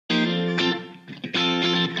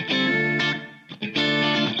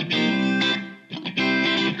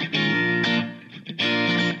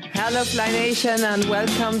Hello Fly Nation and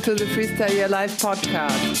welcome to the Freestyle Your Life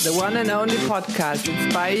podcast, the one and only podcast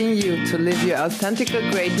inspiring you to live your authentic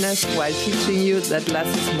greatness while teaching you that less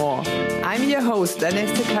is more. I'm your host,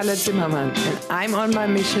 Annette Kaller-Zimmermann, and I'm on my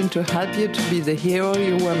mission to help you to be the hero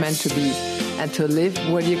you were meant to be and to live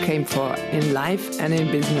what you came for in life and in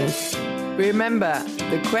business. Remember,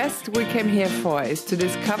 the quest we came here for is to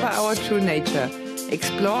discover our true nature,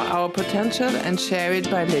 explore our potential and share it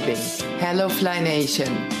by living. Hello Fly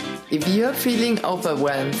Nation. If you're feeling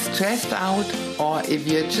overwhelmed, stressed out, or if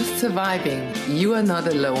you're just surviving, you are not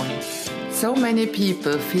alone. So many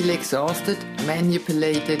people feel exhausted,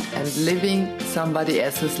 manipulated, and living somebody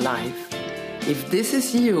else's life. If this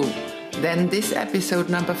is you, then this episode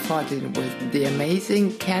number 14 with the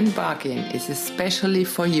amazing Ken Barkin is especially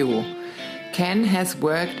for you. Ken has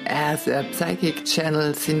worked as a psychic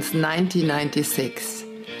channel since 1996.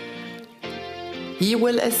 He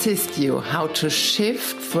will assist you how to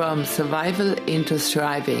shift from survival into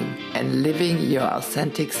thriving and living your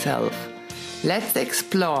authentic self. Let's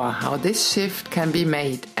explore how this shift can be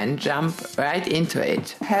made and jump right into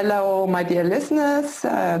it. Hello, my dear listeners.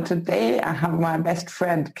 Today I have my best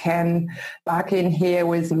friend Ken Barkin here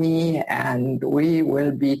with me, and we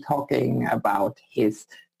will be talking about his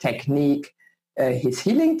technique, his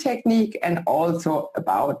healing technique, and also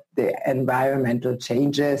about the environmental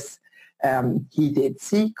changes he did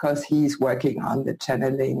see, because he's working on the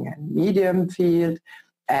channeling and medium field,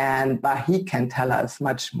 but he can tell us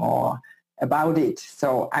much more about it.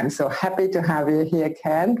 So I'm so happy to have you here,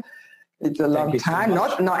 Ken. It's a long time.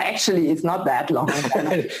 Actually, it's not that long.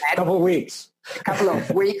 A couple of weeks. A couple of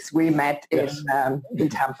weeks we met in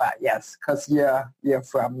Tampa, yes, because you're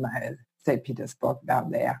from St. Petersburg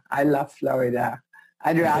down there. I love Florida.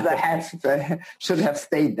 I'd rather should have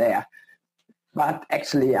stayed there. But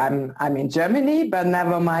actually, I'm in Germany, but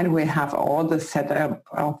never mind. We have all the setup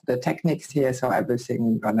of the techniques here, so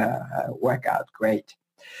everything gonna work out great.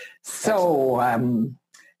 So,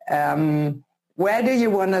 where do you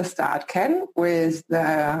want to start, Ken? With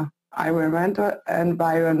the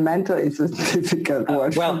environmental is a difficult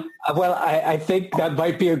word. Well, I think that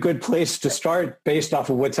might be a good place to start based off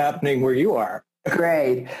of what's happening where you are.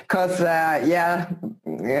 Great, because let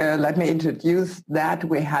me introduce that.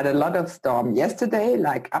 We had a lot of storm yesterday,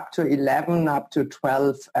 like up to 11, up to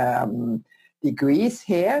 12 degrees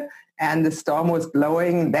here, and the storm was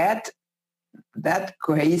blowing that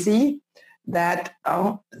crazy that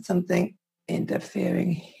something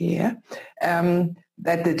interfering here.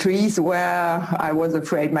 That the trees I was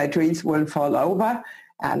afraid my trees will fall over.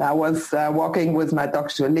 And I was walking with my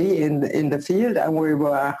dog Julie in the field, and we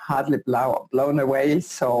were hardly blown away.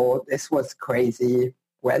 So this was crazy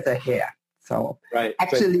weather here. So right.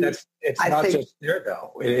 Actually, it's not just there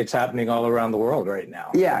though. It's happening all around the world right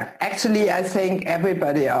now. Yeah, actually, I think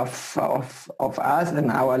everybody of us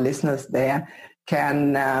and our listeners there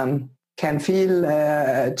can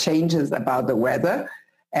feel changes about the weather.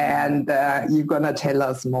 And you're going to tell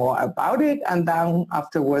us more about it, and then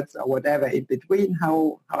afterwards, or whatever in between,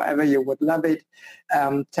 however you would love it,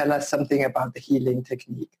 tell us something about the healing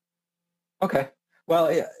technique. Okay. Well,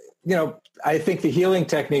 I think the healing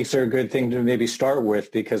techniques are a good thing to maybe start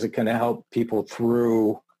with, because it can help people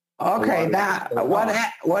through. Okay,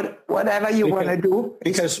 whatever you want to do.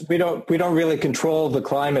 Because we don't really control the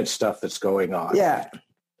climate stuff that's going on. Yeah.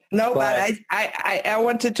 No, but I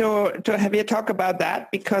wanted to have you talk about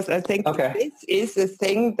that, because I think this is a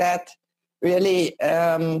thing that really,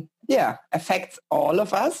 affects all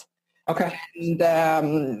of us. Okay.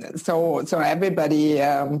 And so everybody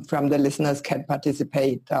from the listeners can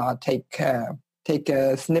participate or take a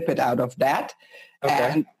snippet out of that. Okay.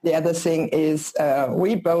 And the other thing is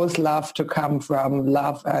we both love to come from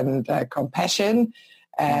love and compassion.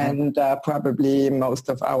 And probably most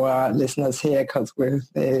of our listeners here, because we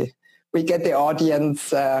get the audience,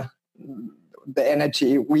 the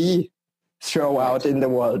energy we throw out in the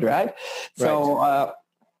world, right? So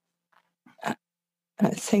I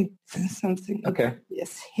think something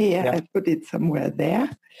is here. Yeah. I put it somewhere there.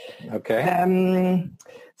 Okay.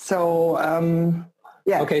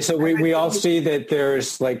 Okay, so we all see that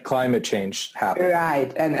there's like climate change happening.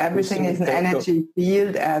 Right, and everything is an energy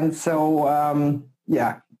field, and so...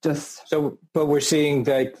 but we're seeing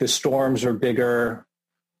like the storms are bigger,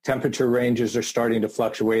 temperature ranges are starting to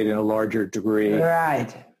fluctuate in a larger degree. Right.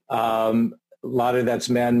 A lot of that's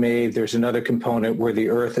man-made. There's another component where the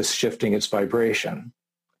earth is shifting its vibration.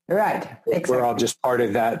 Right. Exactly. We're all just part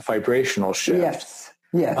of that vibrational shift.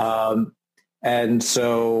 Yes. And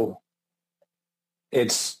so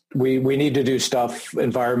we need to do stuff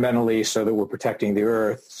environmentally so that we're protecting the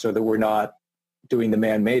earth, so that we're not doing the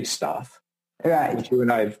man-made stuff. Right. which you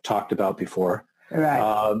and I have talked about before.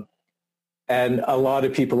 Right. And a lot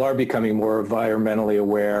of people are becoming more environmentally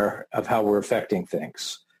aware of how we're affecting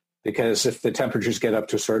things. Because if the temperatures get up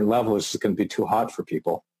to a certain level, it's going to be too hot for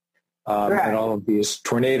people. Right. And all of these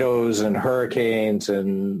tornadoes and hurricanes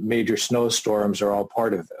and major snowstorms are all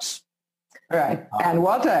part of this. Right. And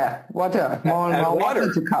water, more and more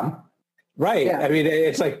water to come. Right. Yeah. I mean,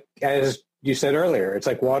 it's like, as you said earlier, it's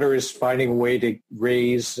like water is finding a way to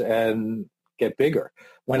raise and get bigger.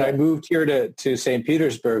 When I moved here to St.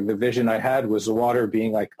 Petersburg, the vision I had was the water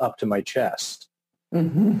being like up to my chest.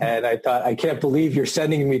 Mm-hmm. And I thought, I can't believe you're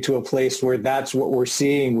sending me to a place where that's what we're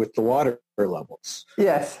seeing with the water levels.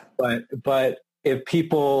 Yes. But if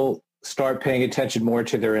people start paying attention more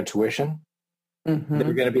to their intuition, mm-hmm.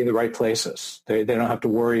 they're going to be in the right places. They don't have to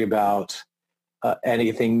worry about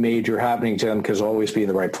anything major happening to them because they'll always be in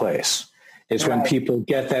the right place. It's when people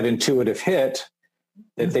get that intuitive hit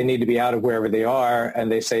that they need to be out of wherever they are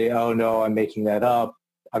and they say, oh, no, I'm making that up.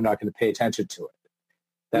 I'm not going to pay attention to it.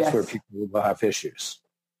 That's where people will have issues.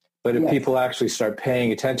 But if people actually start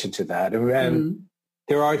paying attention to that, and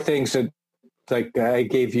there are things that, like I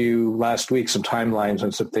gave you last week, some timelines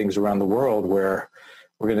on some things around the world where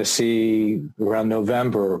we're going to see around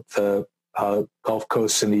November, the Gulf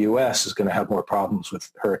Coast in the U.S. is going to have more problems with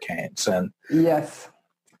hurricanes. And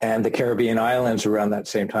and the Caribbean islands around that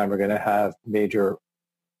same time are going to have major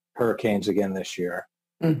hurricanes again this year.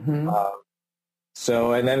 Mm-hmm.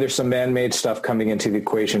 So, and then there's some man-made stuff coming into the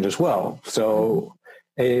equation as well. So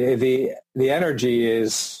the energy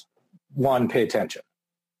is, one, pay attention.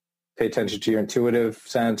 Pay attention to your intuitive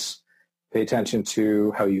sense. Pay attention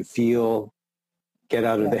to how you feel. Get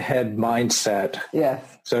out of the head mindset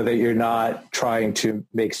so that you're not trying to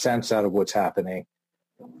make sense out of what's happening.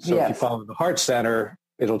 So if you follow the heart center,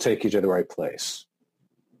 it'll take you to the right place.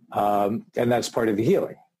 And that's part of the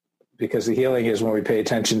healing. Because the healing is when we pay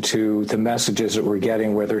attention to the messages that we're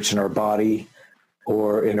getting, whether it's in our body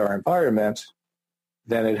or in our environment,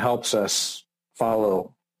 then it helps us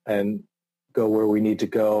follow and go where we need to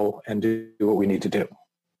go and do what we need to do.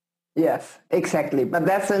 Yes, exactly. But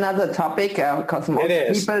that's another topic because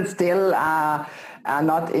most people still are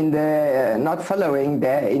not following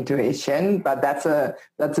their intuition. But that's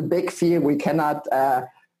a big field. We cannot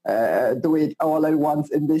do it all at once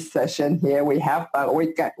in this session here we have, but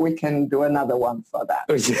we can do another one for that.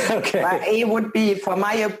 Okay. But it would be for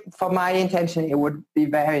my intention, it would be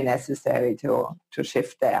very necessary to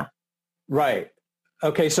shift there. Right.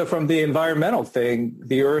 Okay. So from the environmental thing,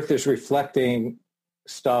 the earth is reflecting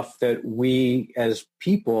stuff that we as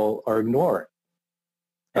people are ignoring.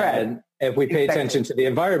 Right. And if we pay attention to the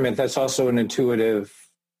environment, that's also an intuitive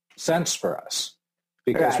sense for us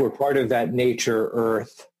because we're part of that nature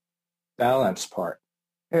earth balance part.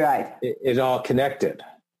 Right. It's all connected.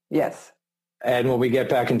 Yes. And when we get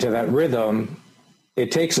back into that rhythm,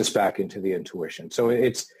 it takes us back into the intuition. So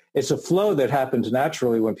it's a flow that happens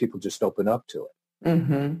naturally when people just open up to it.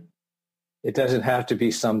 Mm-hmm. It doesn't have to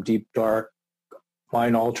be some deep, dark,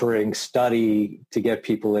 mind-altering study to get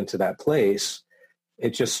people into that place.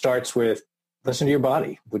 It just starts with listen to your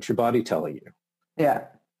body. What's your body telling you? Yeah.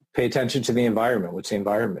 Pay attention to the environment. What's the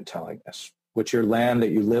environment telling us? What's your land that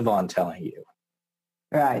you live on telling you?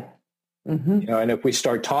 Right. Mm-hmm. You know, and if we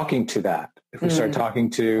start talking to that, if we start talking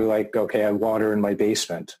to like, okay, I have water in my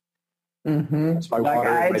basement. Mm-hmm. That's my like water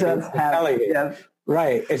I in my just basement have, telling me. Yes.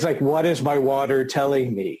 Right. It's like, what is my water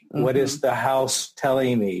telling me? Mm-hmm. What is the house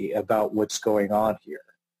telling me about what's going on here?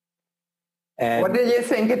 And what do you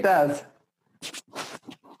think it does?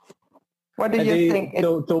 What do you think?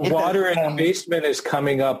 The water in the basement is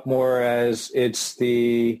coming up more as it's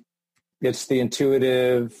the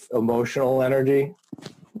intuitive, emotional energy,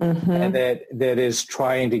 and that is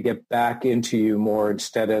trying to get back into you more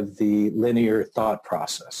instead of the linear thought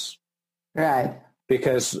process. Right.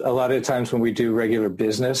 Because a lot of times when we do regular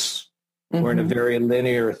business, we're in a very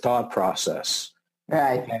linear thought process.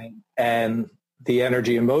 Right. And the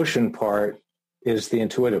energy emotion part is the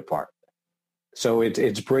intuitive part. So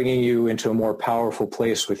it's bringing you into a more powerful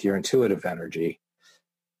place with your intuitive energy.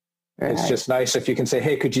 Right. It's just nice if you can say,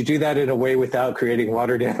 hey, could you do that in a way without creating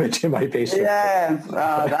water damage in my basement? Yes,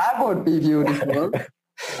 that would be beautiful.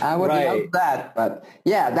 I would love that. But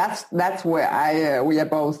yeah, that's where we are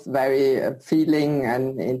both very feeling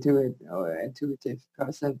and intuitive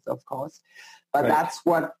persons, of course. But that's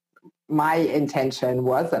what my intention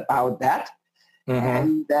was about that.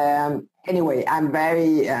 Mm-hmm. And anyway, I'm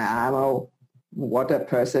very, water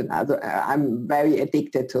person. I'm very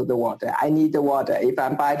addicted to the water. I need the water. If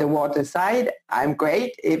I'm by the water side, I'm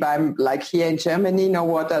great. If I'm like here in Germany, no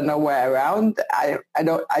water, nowhere around, I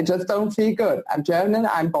just don't feel good. I'm German.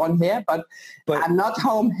 I'm born here, but I'm not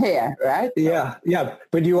home here, right? Yeah.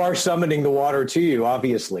 But you are summoning the water to you,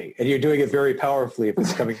 obviously, and you're doing it very powerfully if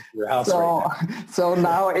it's coming to your house. So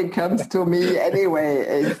now it comes to me anyway.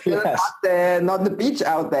 It's still not the beach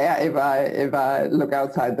out there if I look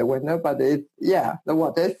outside the window, but the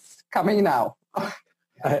water's coming now.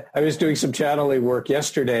 I was doing some channeling work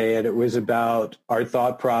yesterday, and it was about our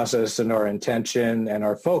thought process and our intention and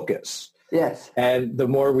our focus. Yes. And the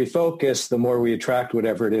more we focus, the more we attract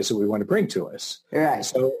whatever it is that we want to bring to us. Right.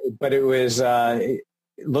 So, but it was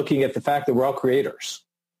looking at the fact that we're all creators.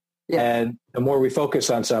 Yeah. And the more we focus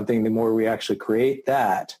on something, the more we actually create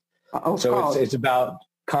that. It's about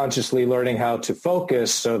consciously learning how to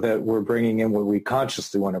focus so that we're bringing in what we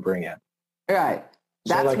consciously want to bring in. Right.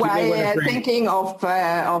 That's why thinking of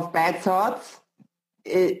bad thoughts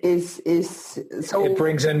is so. It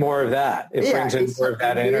brings in more of that. It brings in more of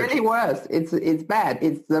that energy. It's really worse. It's bad.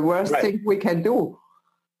 It's the worst thing we can do.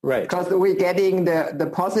 Right. Because we're getting the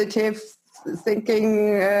positive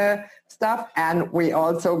thinking stuff, and we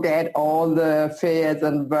also get all the fears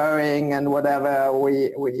and worrying and whatever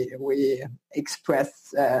we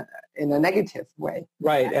express in a negative way.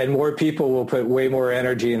 Right, and more people will put way more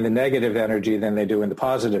energy in the negative energy than they do in the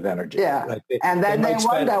positive energy. Yeah, and then they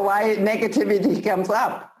wonder why negativity comes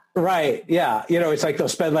up. Right, yeah. It's like they'll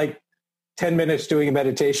spend like 10 minutes doing a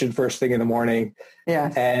meditation first thing in the morning.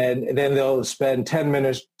 Yes. And then they'll spend 10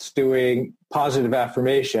 minutes doing positive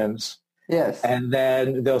affirmations. Yes. And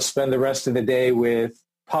then they'll spend the rest of the day with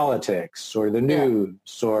politics or the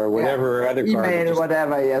news or whatever other email,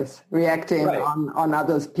 whatever, yes. Reacting on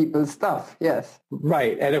other people's stuff, yes.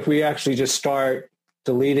 Right. And if we actually just start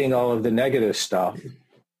deleting all of the negative stuff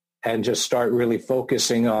and just start really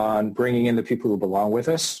focusing on bringing in the people who belong with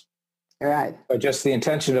us. Right. But just the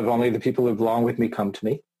intention of only the people who belong with me come to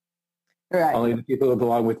me. Right. Only the people who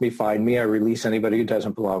belong with me find me. I release anybody who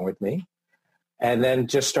doesn't belong with me. And then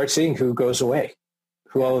just start seeing who goes away,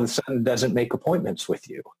 who all of a sudden doesn't make appointments with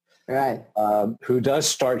you. Right. Who does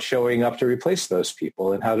start showing up to replace those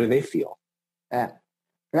people, and how do they feel? Yeah.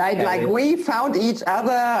 Right. And like we found each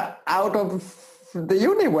other out of the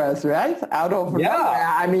universe, right? Out of nowhere.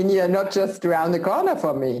 I mean, you're not just around the corner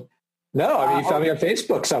from me. No, I mean, you found me on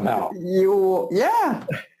Facebook somehow.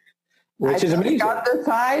 Which is amazing. I got the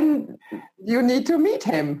sign, you need to meet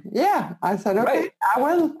him. Yeah. I said, okay, I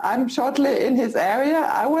will. I'm shortly in his area.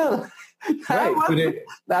 I will. Right.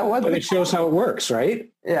 But it shows how it works,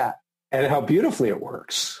 right? Yeah. And how beautifully it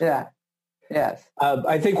works. Yeah. Yes.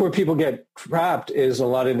 I think where people get trapped is a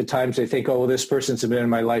lot of the times they think, oh, well, this person's been in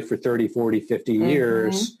my life for 30, 40, 50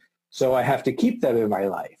 years, so I have to keep them in my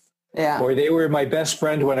life. Yeah. Or they were my best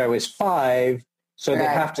friend when I was 5, so they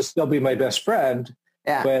have to still be my best friend.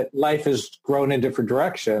 Yeah. But life has grown in different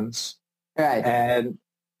directions. Right. And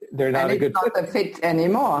they're not a good fit. It's not a fit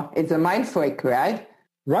anymore. It's a mind freak, right?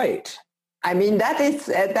 Right. I mean, that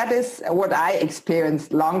is what I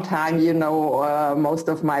experienced long time. Most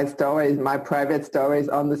of my stories, my private stories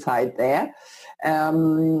on the side there.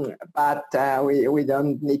 But we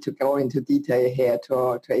don't need to go into detail here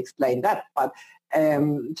to explain that. But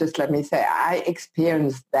just let me say, I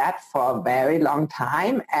experienced that for a very long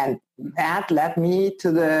time, and that led me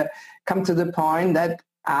to come to the point that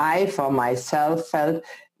I, for myself, felt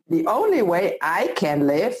the only way I can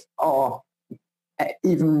live, or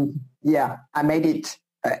even, I made it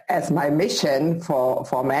as my mission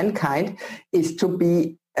for mankind, is to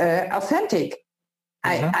be authentic.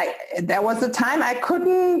 There was a time I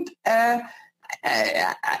couldn't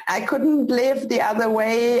live the other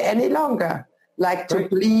way any longer. Like to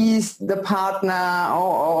please the partner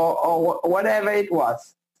or whatever it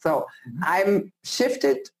was. So I'm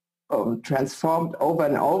shifted, transformed over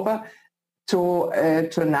and over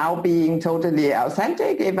to now being totally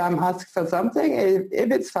authentic. If I'm asked for something,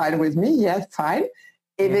 if it's fine with me, yes, fine.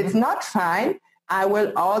 If it's not fine, I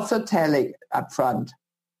will also tell it up front,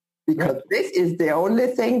 because this is the only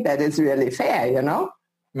thing that is really fair,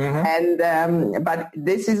 And but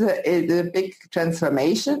this is a big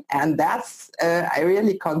transformation, and that's I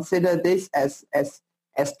really consider this as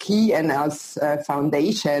key and as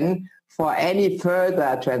foundation for any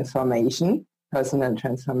further transformation, personal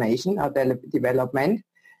transformation or development,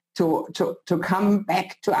 to come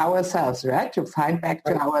back to ourselves, right? To find back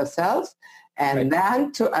to ourselves, and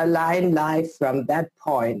then to align life from that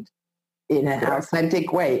point in an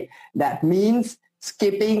authentic way. That means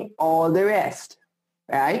skipping all the rest.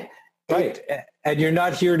 Right. And you're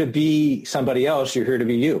not here to be somebody else. You're here to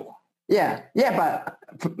be you. Yeah, but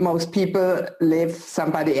most people live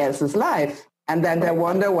somebody else's life, and then they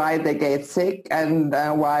wonder why they get sick and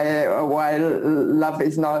why love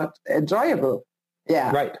is not enjoyable.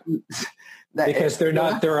 Yeah, right. Because they're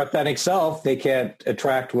not their authentic self, they can't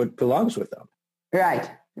attract what belongs with them. Right.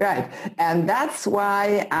 And that's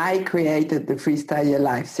why I created the Freestyle Your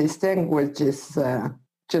Life system, which is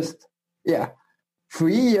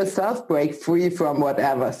free yourself, break free from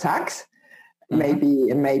whatever sucks.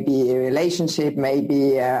 Maybe a relationship,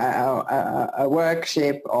 maybe a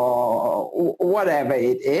workship or whatever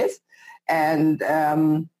it is, and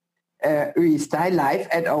restyle life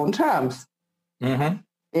at own terms. Mm-hmm.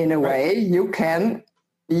 In a way, you can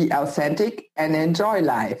be authentic and enjoy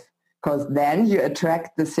life, because then you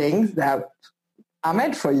attract the things that are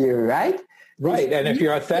meant for you, right? Right, and if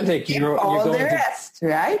you're authentic, you're going the rest,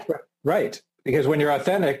 right? Right, because when you're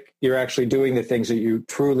authentic, you're actually doing the things that you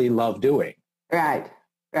truly love doing. Right.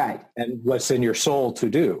 And what's in your soul to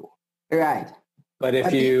do. Right. But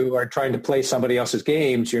if you are trying to play somebody else's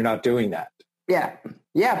games, you're not doing that.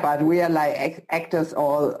 Yeah, but we are like actors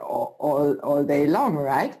all day long,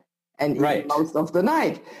 right? And even most of the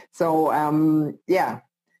night. So,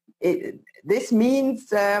 this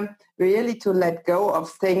means really to let go of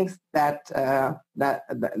things that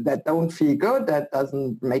don't feel good, that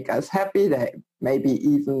doesn't make us happy, that maybe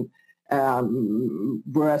even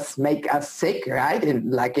worse, make us sick, right?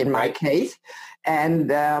 Like in my case. And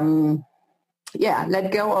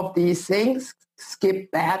let go of these things,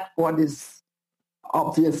 skip that, what is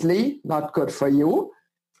obviously not good for you,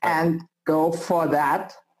 and go for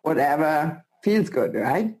that, whatever feels good,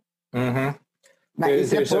 right? Mm-hmm.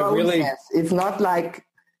 It's a process. It's not like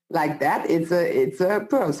that. It's a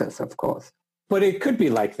process, of course. But it could be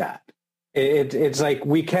like that. It's like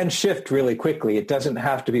we can shift really quickly. It doesn't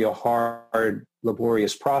have to be a hard,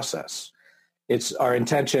 laborious process. It's our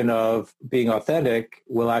intention of being authentic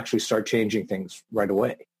will actually start changing things right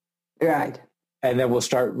away. Right. And then we'll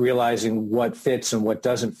start realizing what fits and what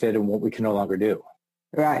doesn't fit and what we can no longer do.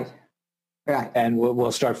 Right. And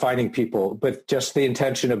we'll start finding people. But just the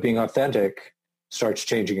intention of being authentic starts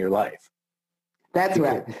changing your life. That's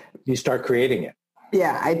right. You start creating it.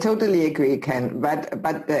 Yeah, I totally agree, Ken.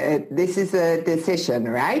 But this is a decision,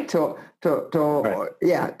 right? To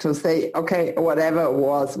say, okay, whatever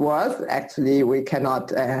was. Actually, we cannot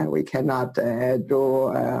do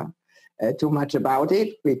too much about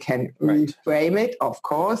it. We can reframe it, of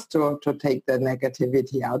course, to take the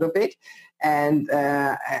negativity out of it. And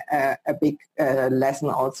a big lesson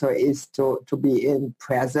also is to be in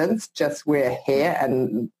presence. Just we're here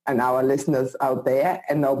and our listeners out there,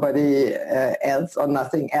 and nobody else or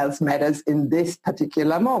nothing else matters in this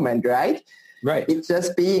particular moment, right? Right. It's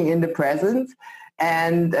just being in the present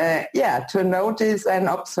and, to notice and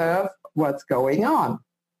observe what's going on.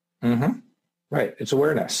 Mm-hmm. Right. It's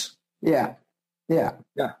awareness. Yeah.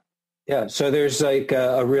 So there's like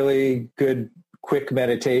a really good quick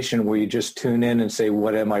meditation where you just tune in and say,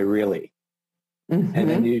 what am I really? Mm-hmm. And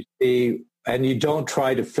then you see, and you don't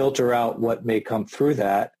try to filter out what may come through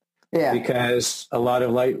that, because a lot of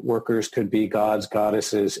light workers could be gods,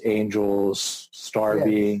 goddesses, angels, star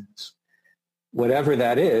beings, whatever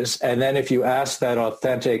that is. And then if you ask that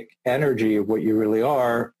authentic energy of what you really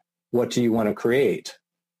are, what do you want to create?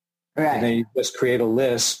 Right. And then you just create a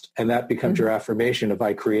list, and that becomes your affirmation of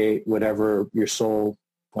I create whatever your soul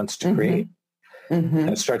wants to create. Mm-hmm. And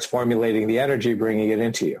it starts formulating the energy, bringing it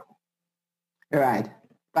into you. Right.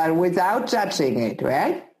 But without judging it,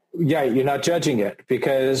 right? Yeah, you're not judging it,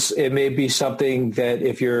 because it may be something that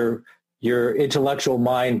if your intellectual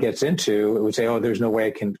mind gets into, it would say, oh, there's no way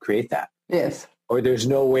I can create that. Yes. Or there's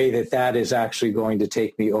no way that is actually going to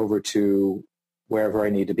take me over to wherever I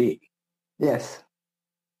need to be. Yes.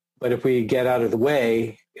 But if we get out of the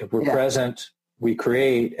way, if we're present, we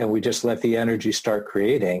create, and we just let the energy start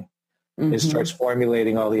creating. Mm-hmm. It starts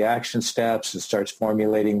formulating all the action steps. It starts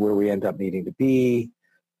formulating where we end up needing to be,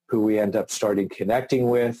 who we end up starting connecting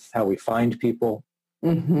with, how we find people.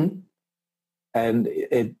 Mm-hmm. And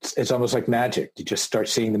it's almost like magic. You just start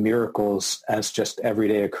seeing the miracles as just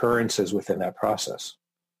everyday occurrences within that process.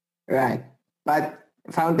 Right. But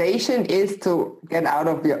foundation is to get out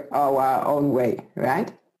of our own way,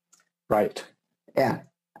 right? Right. Yeah.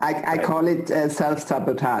 I call it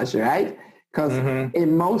self-sabotage, right? Because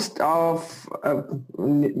in most of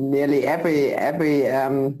nearly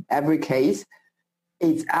every case,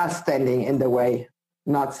 it's us standing in the way,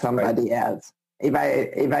 not somebody else.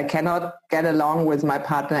 If I cannot get along with my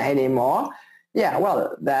partner anymore,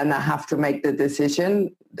 then I have to make the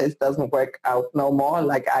decision. This doesn't work out no more,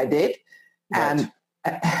 like I did, and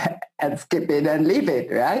skip it and leave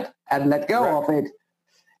it, right, and let go of it.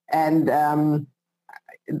 And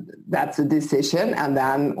that's a decision, and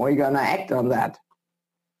then we're going to act on that.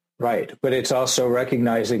 Right. But it's also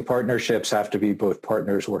recognizing partnerships have to be both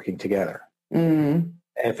partners working together. Mm-hmm.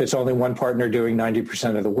 If it's only one partner doing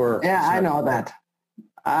 90% of the work. Yeah, I know that.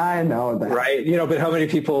 Right. But how many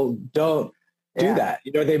people don't do that?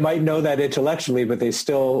 They might know that intellectually, but they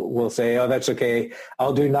still will say, oh, that's okay.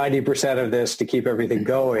 I'll do 90% of this to keep everything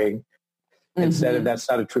going. Mm-hmm. Instead of that's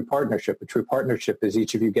not a true partnership. A true partnership is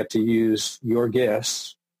each of you get to use your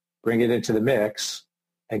gifts, bring it into the mix,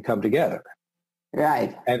 and come together.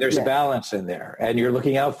 Right. And there's a balance in there, and you're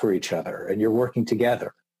looking out for each other, and you're working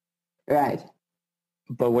together. Right.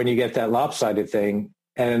 But when you get that lopsided thing,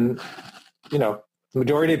 and, the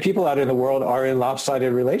majority of people out in the world are in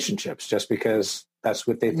lopsided relationships just because that's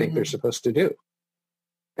what they think they're supposed to do.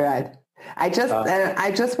 Right. I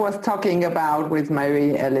just was talking about with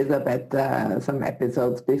Marie Elizabeth some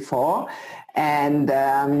episodes before,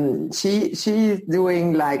 and she's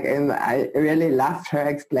doing and I really loved her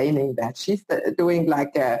explaining that she's doing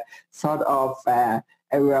like a sort of a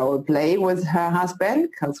role play with her husband,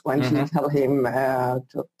 because when she tell him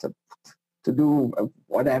to do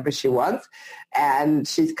whatever she wants, and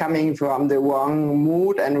she's coming from the wrong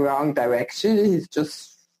mood and wrong direction,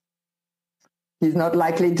 he's not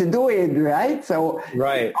likely to do it, right? So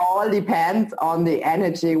It all depends on the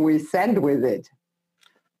energy we send with it.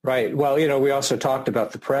 Right. Well, we also talked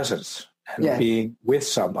about the presence and being with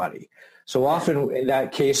somebody. So often in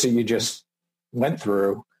that case that you just went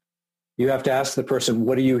through, you have to ask the person,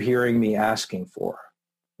 what are you hearing me asking for?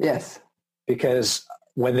 Yes. Because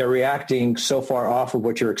when they're reacting so far off of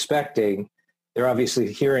what you're expecting, they're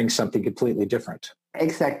obviously hearing something completely different.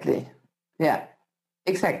 Exactly. Yeah.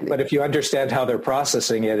 Exactly. But if you understand how they're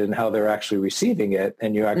processing it and how they're actually receiving it,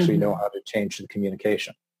 then you actually know how to change the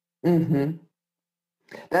communication. Mm-hmm.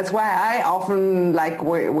 That's why I often, like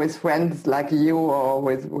with friends like you or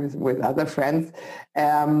with other friends,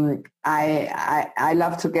 I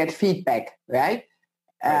love to get feedback, right?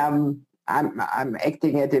 I'm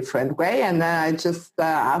acting a different way, and then I just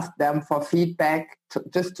ask them for feedback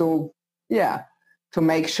to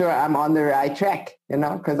make sure I'm on the right track,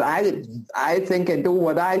 because I think and do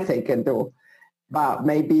what I think and do, but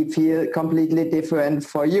maybe feel completely different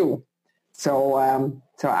for you. So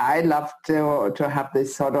I love to have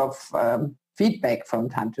this sort of feedback from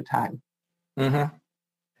time to time. Mm-hmm.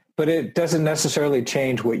 But it doesn't necessarily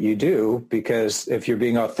change what you do, because if you're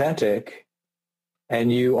being authentic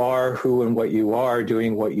and you are who and what you are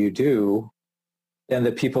doing what you do, then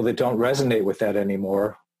the people that don't resonate with that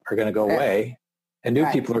anymore are going to go away. And new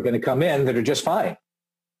people are going to come in that are just fine.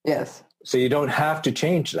 Yes. So you don't have to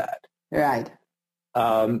change that. Right.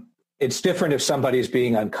 It's different if somebody's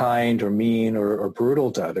being unkind or mean or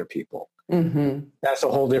brutal to other people. Mm-hmm. That's a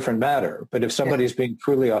whole different matter. But if somebody's being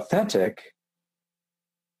truly authentic,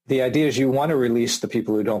 the idea is you want to release the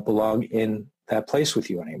people who don't belong in that place with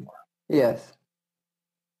you anymore. Yes.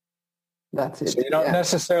 That's it. So you don't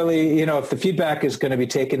necessarily, if the feedback is going to be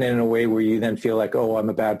taken in a way where you then feel like, oh, I'm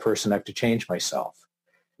a bad person, I have to change myself.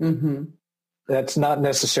 Mm-hmm. That's not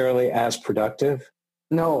necessarily as productive.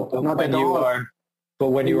 No, not at all.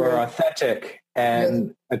 But when you are authentic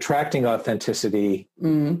and attracting authenticity,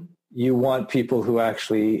 you want people who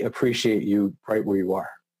actually appreciate you right where you are.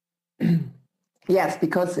 Yes,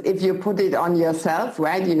 because if you put it on yourself,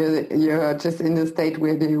 right, you're just in the state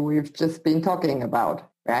where we've just been talking about.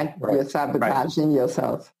 Right? You're sabotaging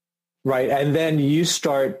yourself. Right. And then you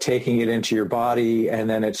start taking it into your body, and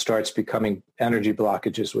then it starts becoming energy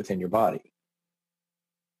blockages within your body.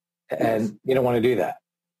 And you don't want to do that.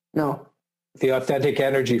 No. The authentic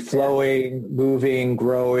energy flowing, moving,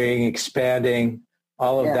 growing, expanding,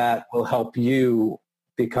 all of that will help you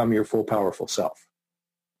become your full, powerful self.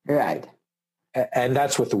 Right. And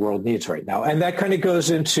that's what the world needs right now. And that kind of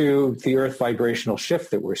goes into the earth vibrational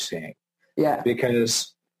shift that we're seeing. Yeah.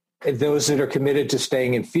 Because those that are committed to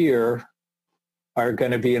staying in fear are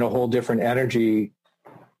going to be in a whole different energy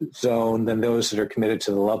zone than those that are committed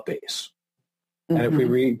to the love base. Mm-hmm. And if we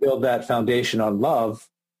rebuild that foundation on love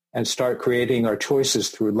and start creating our choices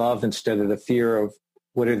through love instead of the fear of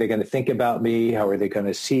what are they going to think about me? How are they going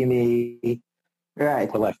to see me?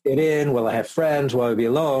 Right. Will I fit in? Will I have friends? Will I be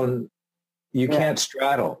alone? You can't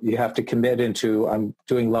straddle. You have to commit into, I'm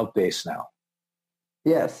doing love-based now.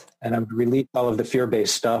 Yes. And I'm release all of the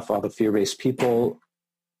fear-based stuff, all the fear-based people,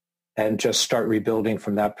 and just start rebuilding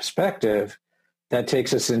from that perspective. That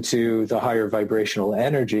takes us into the higher vibrational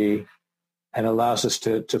energy and allows us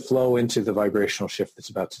to flow into the vibrational shift that's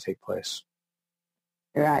about to take place.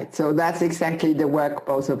 Right. So that's exactly the work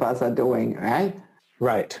both of us are doing, right?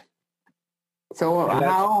 Right. So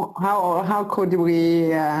how could we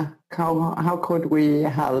how could we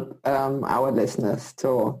help our listeners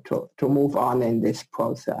to move on in this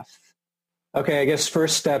process? Okay, I guess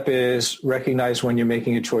first step is recognize when you're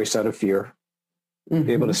making a choice out of fear. Mm-hmm.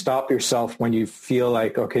 Be able to stop yourself when you feel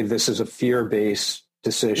like, okay, this is a fear-based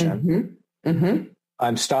decision. Mm-hmm. Mm-hmm.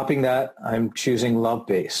 I'm stopping that. I'm choosing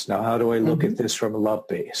love-based. Now, how do I look at this from a love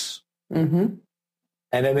base? Mm-hmm.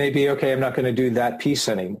 And it may be, okay, I'm not going to do that piece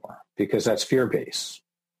anymore because that's fear-based.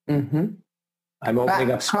 Mm-hmm. I'm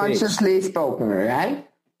opening up space. Consciously spoken, right?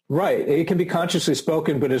 Right. It can be consciously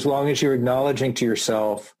spoken, but as long as you're acknowledging to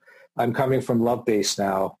yourself, I'm coming from love-based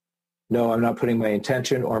now. No, I'm not putting my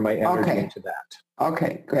intention or my energy into that.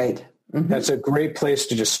 Okay, great. Mm-hmm. That's a great place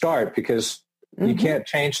to just start because you can't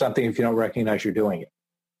change something if you don't recognize you're doing it.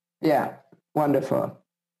 Yeah, wonderful.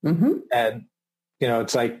 Mm-hmm. And,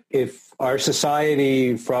 it's like if our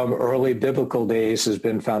society from early biblical days has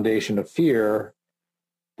been foundation of fear,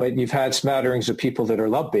 but you've had smatterings of people that are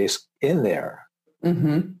love-based in there.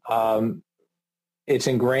 Mm-hmm. It's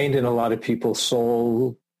ingrained in a lot of people's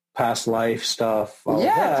soul, past life stuff.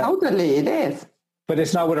 Totally, it is. But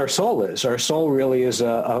it's not what our soul is. Our soul really is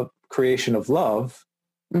a creation of love.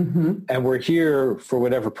 Mm-hmm. And we're here for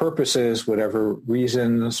whatever purposes, whatever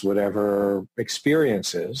reasons, whatever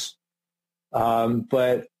experiences.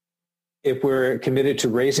 But if we're committed to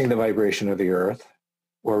raising the vibration of the earth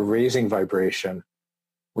or raising vibration,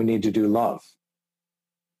 we need to do love.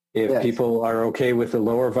 If people are okay with the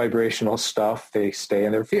lower vibrational stuff, they stay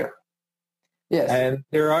in their fear. Yes. And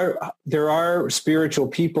there are spiritual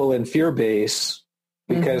people in fear base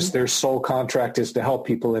because their soul contract is to help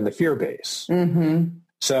people in the fear base. Mm-hmm.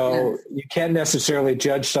 So you can't necessarily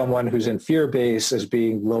judge someone who's in fear base as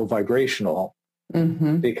being low vibrational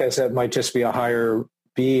because that might just be a higher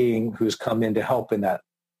being who's come in to help in that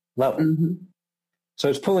level. Mm-hmm. So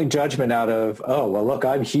it's pulling judgment out of, oh, well, look,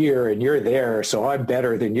 I'm here and you're there, so I'm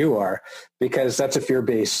better than you are, because that's a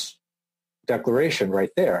fear-based declaration right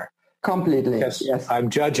there. Completely. Yes. I'm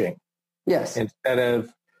judging. Yes. Instead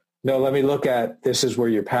of, no, let me look at, this is where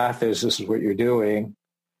your path is, this is what you're doing.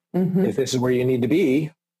 Mm-hmm. If this is where you need to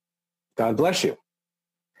be, God bless you.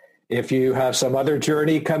 If you have some other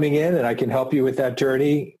journey coming in and I can help you with that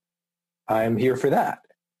journey, I'm here for that.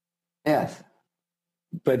 Yes.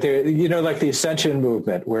 But there, like the ascension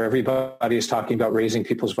movement where everybody is talking about raising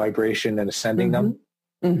people's vibration and ascending them.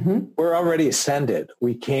 Mm-hmm. We're already ascended.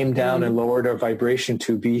 We came down and lowered our vibration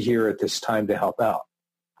to be here at this time to help out.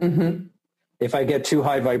 Mm-hmm. If I get too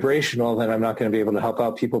high vibrational, then I'm not going to be able to help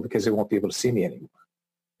out people because they won't be able to see me anymore.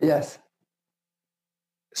 Yes.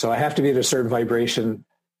 So I have to be at a certain vibration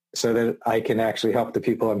so that I can actually help the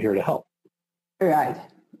people I'm here to help. Right.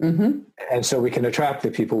 Mm-hmm. And so we can attract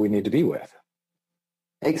the people we need to be with.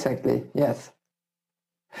 Exactly. Yes.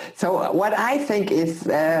 So what I think is,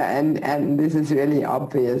 and this is really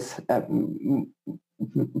obvious,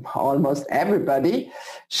 almost everybody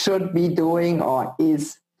should be doing or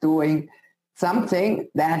is doing something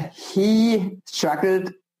that he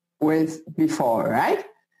struggled with before, right?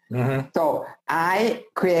 Mm-hmm. So I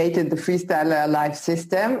created the Freestyler Life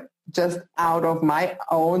System just out of my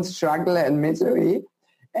own struggle and misery,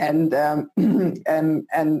 and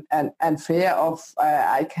fear of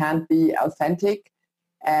I can't be authentic,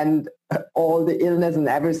 and all the illness and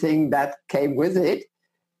everything that came with it.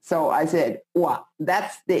 So I said, wow,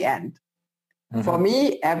 that's the end. Mm-hmm. For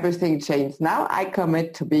me, everything changed now. I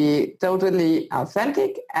commit to be totally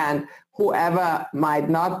authentic, and whoever might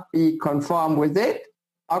not be conform with it,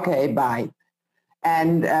 okay, bye.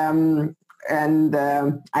 And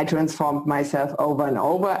I transformed myself over and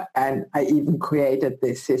over, and I even created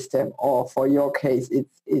this system. Or for your case,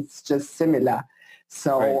 it's just similar.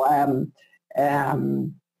 So right.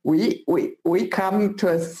 We come to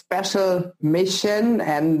a special mission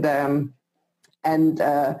and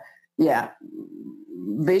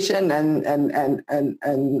vision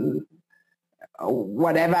and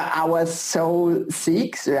whatever our soul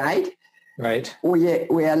seeks, right? Right.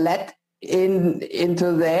 We are led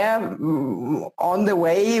into there on the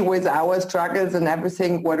way with our struggles and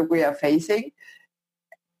everything what we are facing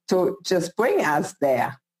to just bring us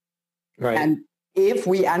there. Right. And if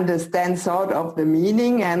we understand sort of the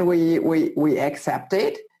meaning and we accept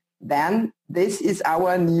it, then this is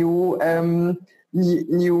our new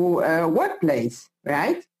workplace,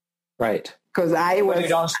 right? Right.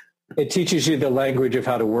 Because it teaches you the language of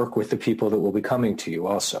how to work with the people that will be coming to you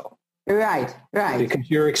also. Right. Because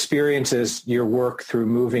your experiences, your work through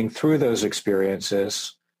moving through those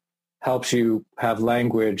experiences helps you have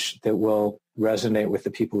language that will resonate with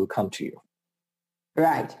the people who come to you.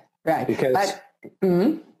 Right. Because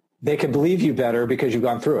they can believe you better because you've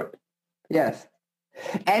gone through it. Yes.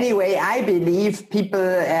 Anyway, I believe people,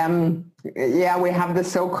 we have the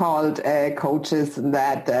so-called coaches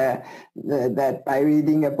that by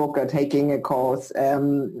reading a book or taking a course,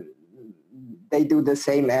 they do the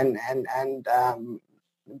same and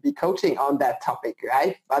be coaching on that topic,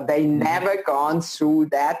 right? But they never gone through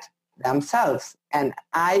that themselves. And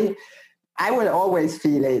I will always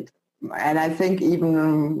feel it. And I think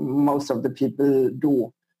even most of the people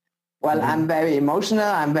do. Well, I'm very emotional.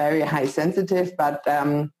 I'm very high sensitive, but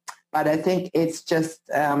I think it's just,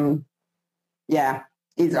 it's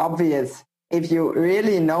obvious if you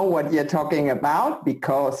really know what you're talking about,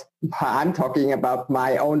 because I'm talking about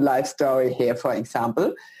my own life story here, for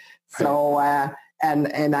example. So,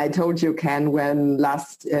 and I told you, Ken, when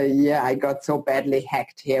last year I got so badly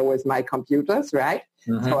hacked here with my computers, right?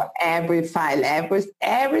 So every file,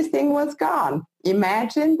 everything was gone.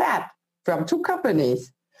 Imagine that, from 2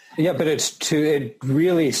 companies. Yeah, but it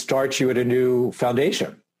really starts you at a new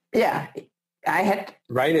foundation. Yeah,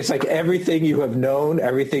 right? It's like everything you have known,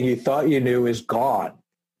 everything you thought you knew is gone.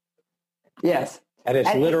 Yes. And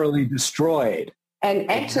it's literally destroyed.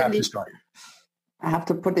 And actually, I have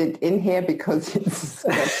to put it in here because it's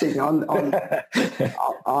scratching on the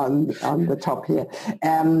top here.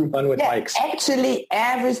 Fun with mics. Actually,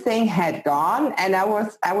 everything had gone, and I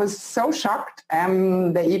was so shocked.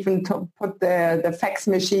 They even put the fax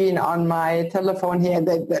machine on my telephone here.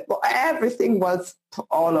 Everything was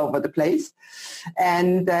all over the place,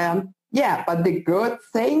 and but the good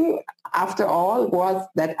thing after all was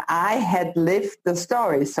that I had lived the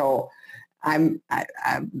story. So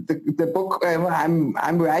the book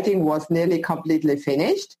I'm writing was nearly completely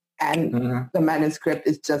finished, and the manuscript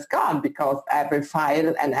is just gone because every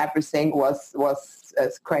file and everything was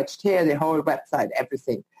scratched here, the whole website,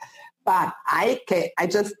 everything. But I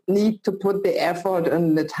just need to put the effort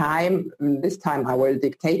and the time. This time I will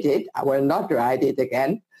dictate it. I will not write it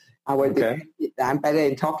again. I will dictate it. I'm better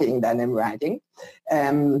in talking than in writing.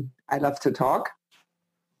 I love to talk.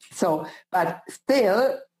 So, but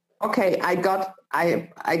still. Okay, I got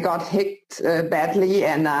hit badly,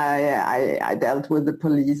 and I dealt with the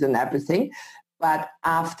police and everything. But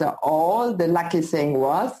after all, the lucky thing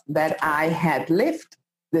was that I had lived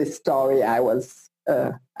this story I was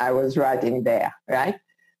writing there, right?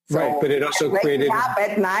 So right, but it also created up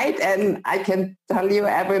at night, and I can tell you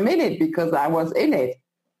every minute because I was in it.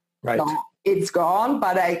 Right, so it's gone,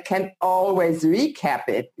 but I can always recap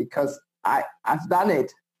it because I've done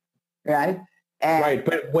it, right? Right,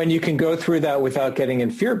 but when you can go through that without getting in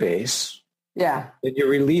fear base, then you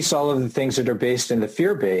release all of the things that are based in the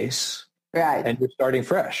fear base, right? And you're starting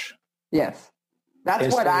fresh. Yes,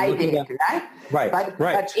 that's what I did, right? Right,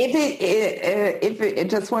 But if I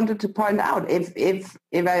just wanted to point out, if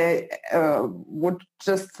I would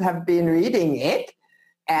just have been reading it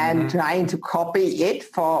and trying to copy it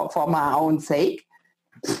for my own sake,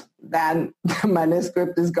 then the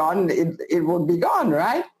manuscript is gone. It would be gone,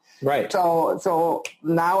 right? Right. So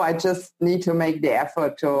now I just need to make the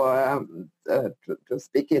effort to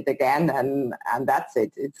speak it again, and that's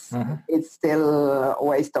it. It's still a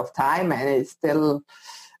waste of time, and it's still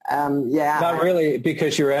Not really,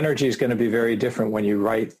 because your energy is going to be very different when you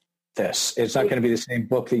write this. It's not going to be the same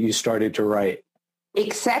book that you started to write.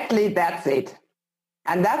 Exactly, that's it,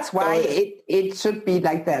 and that's why it should be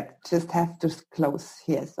like that. Just have to close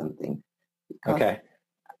here something. Okay.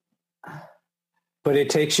 But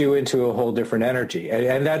it takes you into a whole different energy.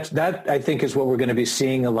 And that I think is what we're going to be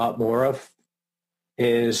seeing a lot more of,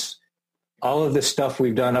 is all of the stuff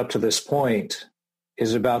we've done up to this point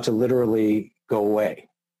is about to literally go away.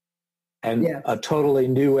 And a totally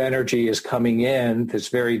new energy is coming in that's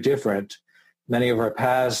very different. Many of our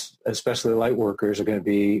paths, especially light workers, are going to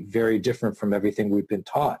be very different from everything we've been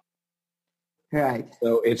taught. Right.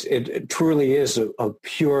 So it truly is a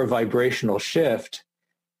pure vibrational shift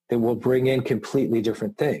that will bring in completely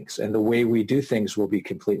different things, and the way we do things will be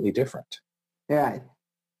completely different. Right.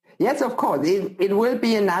 Yes, of course. It will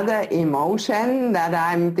be another emotion that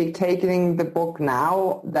I'm dictating the book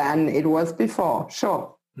now than it was before.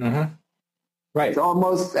 Sure. Mm-hmm. Right. It's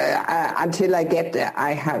almost until I get there.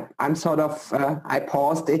 I'm sort of I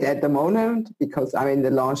paused it at the moment because I'm in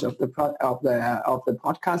the launch of the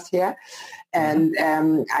podcast here, and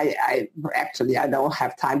I don't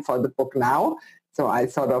have time for the book now. So I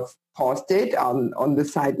sort of paused it on the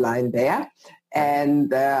sideline there.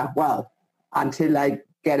 And, until I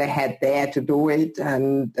get ahead there to do it,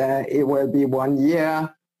 and it will be 1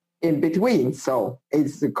 year in between. So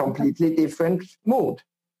it's a completely different mood.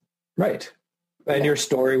 Right. And your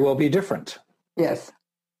story will be different. Yes.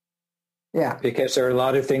 Yeah. Because there are a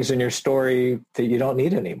lot of things in your story that you don't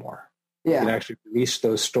need anymore. You can actually release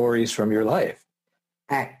those stories from your life.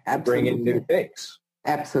 Absolutely. Bring in new things.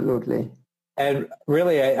 Absolutely. And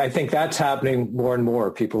really, I think that's happening more and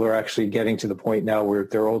more. People are actually getting to the point now where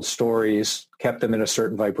their old stories kept them in a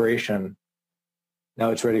certain vibration.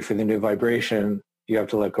 Now it's ready for the new vibration. You have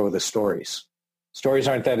to let go of the stories. Stories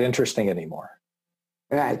aren't that interesting anymore.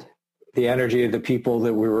 Right. The energy of the people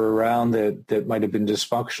that we were around that might have been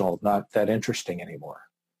dysfunctional, not that interesting anymore.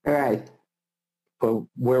 Right. But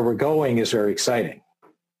where we're going is very exciting.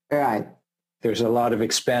 Right. There's a lot of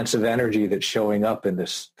expansive energy that's showing up in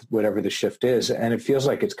this, whatever the shift is, and it feels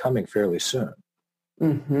like it's coming fairly soon.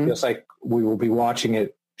 Mm-hmm. It feels like we will be watching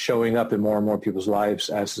it showing up in more and more people's lives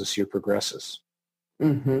as this year progresses.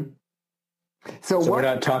 Mm-hmm. So we're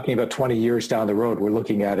not talking about 20 years down the road. We're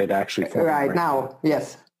looking at it actually right now.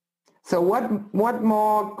 Yes. So what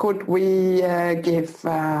more could we give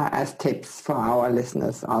as tips for our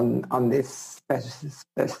listeners on this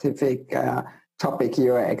specific topic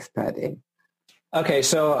you're an expert in? Okay,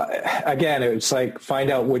 so again, it's like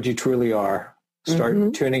find out what you truly are.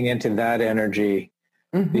 Start tuning into that energy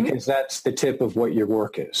because that's the tip of what your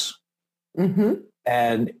work is.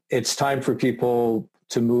 And it's time for people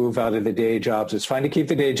to move out of the day jobs. It's fine to keep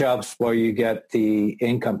the day jobs while you get the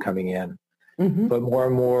income coming in. But more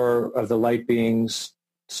and more of the light beings,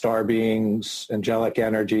 star beings, angelic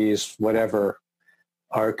energies, whatever,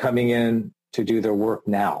 are coming in to do their work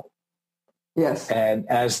now. Yes. And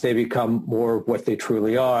as they become more what they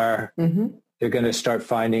truly are, they're going to start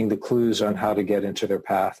finding the clues on how to get into their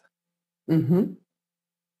path. And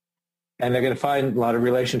they're going to find a lot of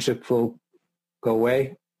relationships will go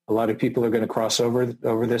away. A lot of people are going to cross over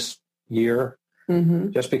this year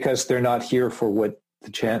just because they're not here for what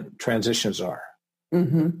the transitions are.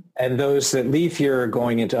 And those that leave here are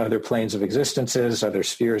going into other planes of existences, other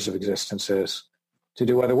spheres of existences to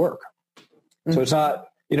do other work. So it's not,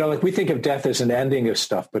 like we think of death as an ending of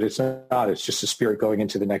stuff, but it's not. It's just a spirit going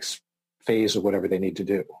into the next phase of whatever they need to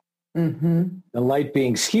do. The light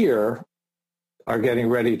beings here are getting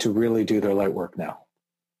ready to really do their light work now.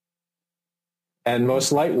 And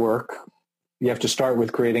most light work, you have to start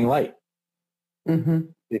with creating light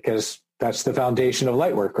because that's the foundation of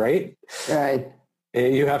light work, right? Right.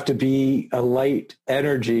 You have to be a light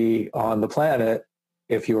energy on the planet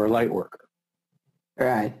if you are light work.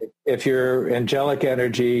 Right. If you're angelic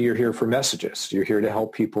energy, you're here for messages. You're here to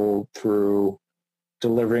help people through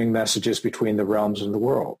delivering messages between the realms and the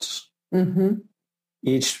worlds.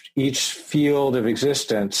 Each field of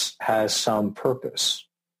existence has some purpose.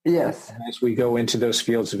 Yes. And as we go into those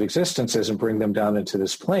fields of existences and bring them down into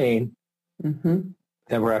this plane, then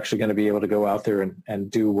we're actually going to be able to go out there and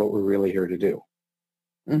do what we're really here to do.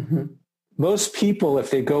 Most people, if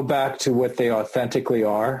they go back to what they authentically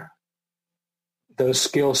are, those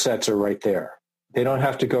skill sets are right there. They don't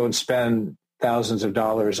have to go and spend thousands of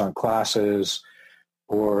dollars on classes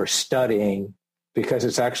or studying because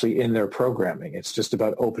it's actually in their programming. It's just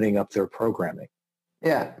about opening up their programming.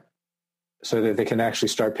 Yeah. So that they can actually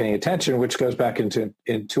start paying attention, which goes back into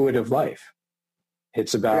intuitive life.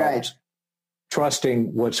 It's about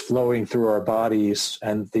trusting what's flowing through our bodies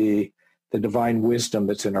and the divine wisdom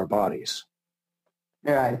that's in our bodies.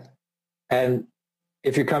 Right. And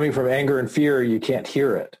if you're coming from anger and fear, you can't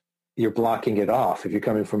hear it. You're blocking it off. If you're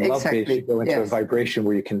coming from love-based, you go into a vibration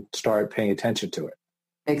where you can start paying attention to it.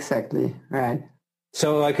 Exactly. Right.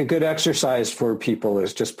 So like a good exercise for people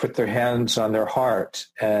is just put their hands on their heart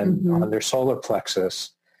and on their solar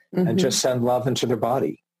plexus and just send love into their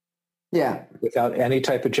body. Yeah. Without any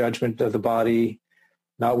type of judgment of the body,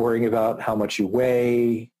 not worrying about how much you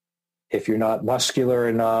weigh, if you're not muscular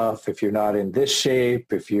enough, if you're not in this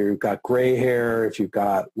shape, if you've got gray hair, if you've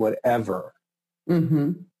got whatever.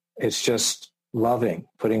 It's just loving,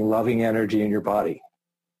 putting loving energy in your body,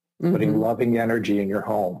 putting loving energy in your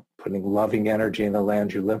home, putting loving energy in the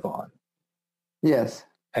land you live on. Yes.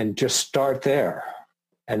 And just start there.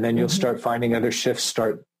 And then you'll start finding other shifts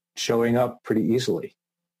start showing up pretty easily.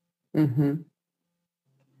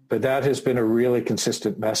 But that has been a really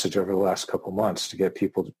consistent message over the last couple of months to get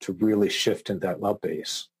people to really shift into that love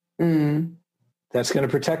base. That's going to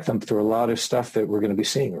protect them through a lot of stuff that we're going to be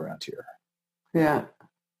seeing around here. Yeah.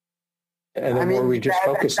 And the more we just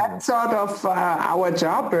focus on that's sort of our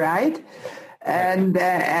job, right? And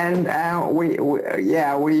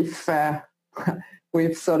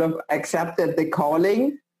we've sort of accepted the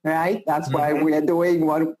calling, right? That's why we are doing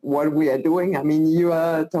what we are doing. I mean, you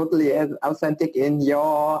are totally authentic in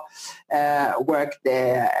your work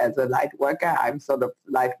there as a light worker. I'm sort of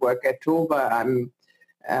light worker too, but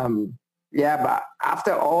but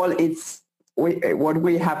after all, it's what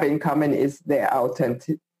we have in common is the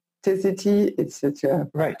authenticity. It's such a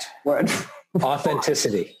word.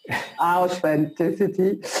 Authenticity.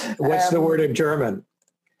 Authenticity. What's the word in German?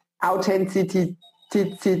 Authenticity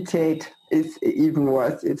is even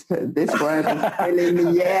worse. This word is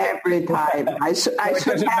killing me every time. It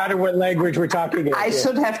doesn't matter what language we're talking in. I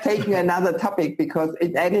should have taken another topic because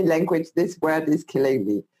in any language this word is killing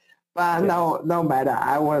me. But no matter.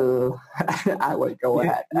 I will go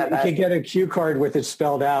ahead. You can get a cue card with it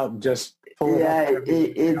spelled out. Just pull it up.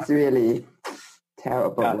 It's really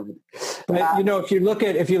terrible. Yeah. But if you look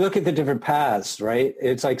at the different paths, right?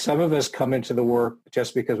 It's like some of us come into the work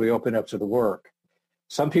just because we open up to the work.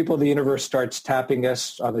 Some people, the universe starts tapping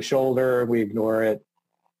us on the shoulder, we ignore it.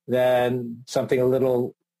 Then something a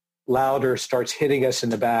little louder starts hitting us in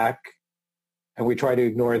the back, and we try to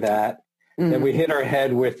ignore that. Mm-hmm. Then we hit our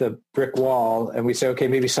head with a brick wall, and we say, okay,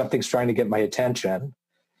 maybe something's trying to get my attention.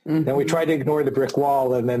 Mm-hmm. Then we try to ignore the brick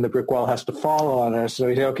wall, and then the brick wall has to fall on us. So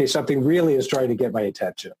we say, okay, something really is trying to get my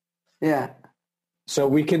attention. Yeah. So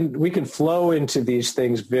we can flow into these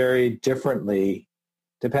things very differently,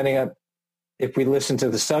 depending on if we listen to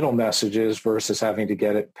the subtle messages versus having to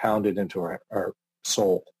get it pounded into our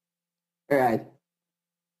soul. Right.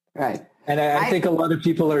 And I think a lot of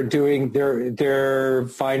people are they're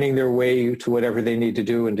finding their way to whatever they need to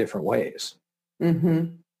do in different ways.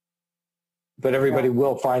 Mm-hmm. But everybody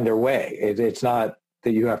will find their way. It's not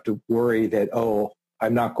that you have to worry that,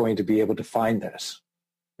 I'm not going to be able to find this.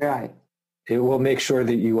 Right. It will make sure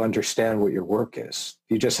that you understand what your work is.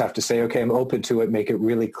 You just have to say, okay, I'm open to it, make it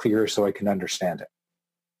really clear so I can understand it.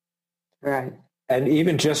 Right. And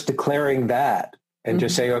even just declaring that and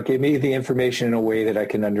just saying, okay, give me the information in a way that I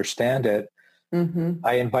can understand it. Mm-hmm.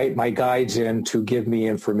 I invite my guides in to give me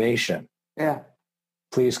information. Yeah.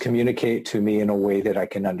 Please communicate to me in a way that I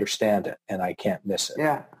can understand it and I can't miss it.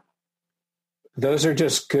 Yeah. Those are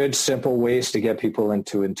just good, simple ways to get people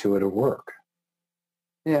into intuitive work.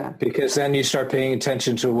 Yeah. Because then you start paying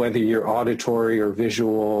attention to whether you're auditory or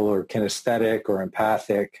visual or kinesthetic or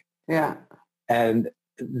empathic. Yeah. And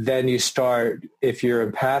then you start, if you're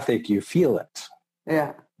empathic, you feel it.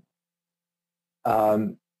 Yeah.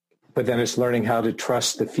 But then it's learning how to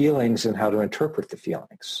trust the feelings and how to interpret the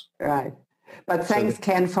feelings. Right. But thanks,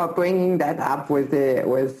 Ken, for bringing that up with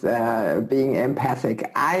being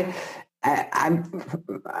empathic. I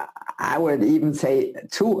would even say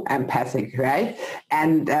too empathic, right?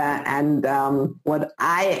 And what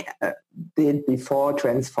I did before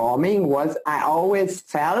transforming was I always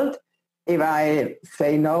felt if I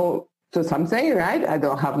say no to something, right? I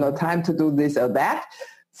don't have no time to do this or that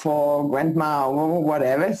for grandma or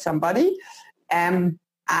whatever, somebody.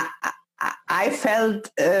 I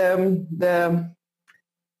felt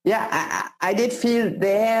I did feel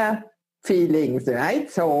their feelings,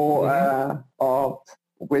 right? So, or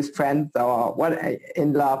with friends or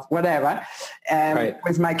in love, whatever,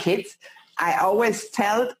 with my kids, I always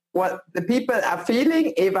felt what the people are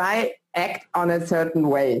feeling if I act on a certain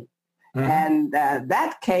way. Mm-hmm. And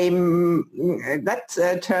that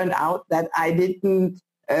turned out that I didn't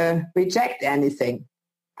reject anything.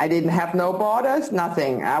 I didn't have no borders,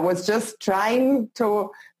 nothing. I was just trying to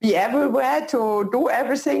be everywhere, to do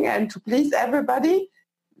everything and to please everybody.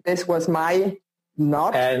 This was my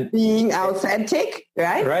being authentic,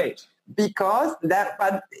 right? Right. Because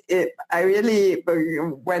I really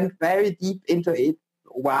went very deep into it.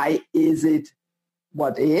 Why is it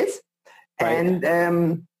what is? Right.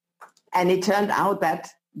 And it turned out that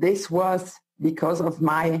this was because of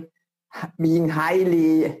my being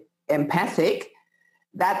highly empathic,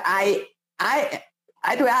 that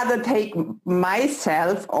I'd rather take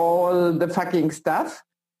myself all the fucking stuff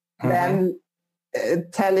than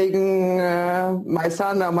telling my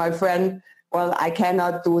son or my friend, well, I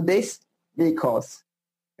cannot do this because,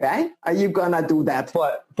 right? Are you going to do that?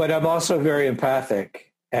 But I'm also very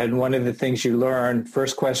empathic. And one of the things you learn,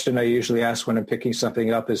 first question I usually ask when I'm picking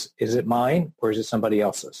something up is it mine or is it somebody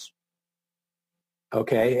else's?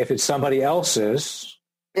 Okay. If it's somebody else's,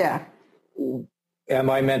 am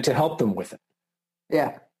I meant to help them with it?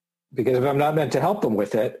 Yeah. Because if I'm not meant to help them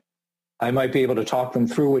with it, I might be able to talk them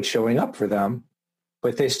through what's showing up for them,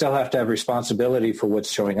 but they still have to have responsibility for what's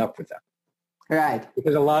showing up for them. Right.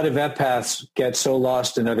 Because a lot of empaths get so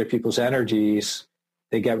lost in other people's energies,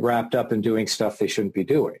 they get wrapped up in doing stuff they shouldn't be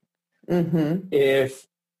doing. Mm-hmm. If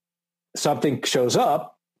something shows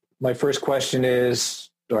up, my first question is,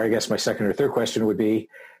 or I guess my second or third question would be,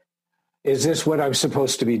 is this what I'm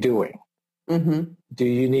supposed to be doing? Mm-hmm. Do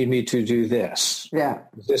you need me to do this? Yeah.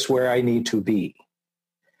 Is this where I need to be?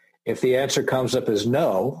 If the answer comes up as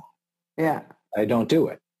no, I don't do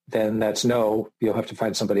it. Then that's no, you'll have to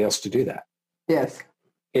find somebody else to do that. Yes.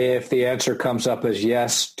 if the answer comes up as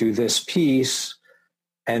yes, do this piece,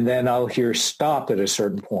 and then I'll hear stop at a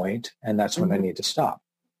certain point, and that's when I need to stop.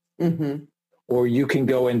 Mm-hmm. Or you can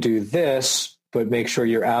go and do this, but make sure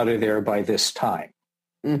you're out of there by this time.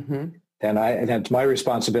 Mm-hmm. And it's my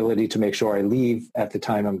responsibility to make sure I leave at the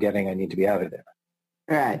time I need to be out of there.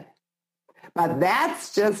 Right. But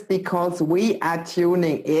that's just because we are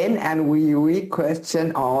tuning in and we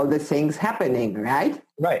re-question all the things happening, right?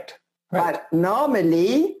 Right. But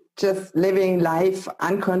normally, just living life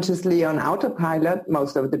unconsciously on autopilot,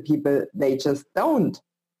 most of the people, they just don't.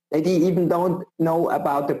 They even don't know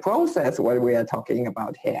about the process, what we are talking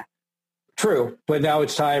about here. True. But now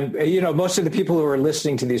it's time. Most of the people who are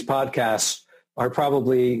listening to these podcasts are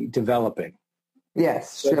probably developing.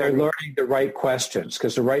 Yes. So they're learning the right questions,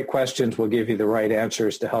 because the right questions will give you the right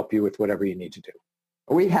answers to help you with whatever you need to do.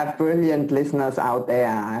 We have brilliant listeners out there.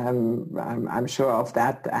 I'm sure of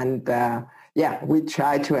that. And we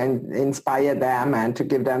try to inspire them and to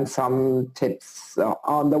give them some tips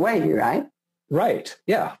on the way, right? Right.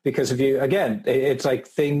 Yeah. Because it's like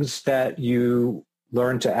things that you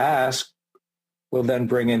learn to ask will then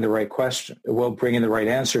bring in the right question. It will bring in the right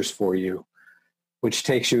answers for you, which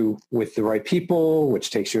takes you with the right people, which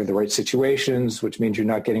takes you in the right situations, which means you're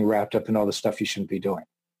not getting wrapped up in all the stuff you shouldn't be doing.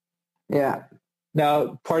 Yeah.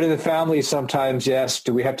 Now, part of the family sometimes, yes,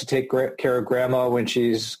 do we have to take care of grandma when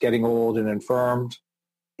she's getting old and infirmed?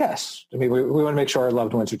 Yes. I mean, we want to make sure our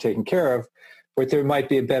loved ones are taken care of, but there might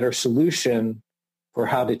be a better solution for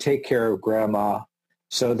how to take care of grandma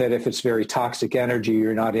so that if it's very toxic energy,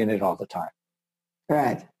 you're not in it all the time.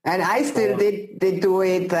 Right. And I still did do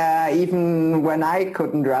it even when I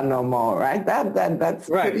couldn't run no more, right? That's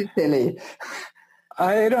right. Pretty silly.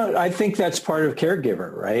 I think that's part of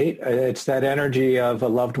caregiver, right? It's that energy of a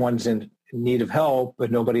loved one's in need of help, but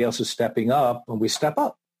nobody else is stepping up, and we step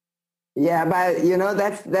up. Yeah, but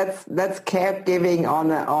that's caregiving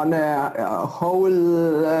on a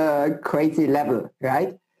whole crazy level,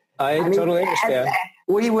 right? I mean, totally understand.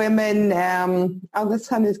 We women, the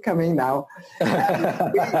sun is coming now.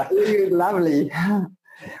 Lovely.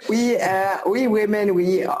 We women,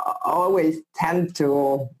 we always tend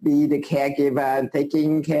to be the caregiver and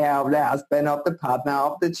taking care of the husband, of the partner,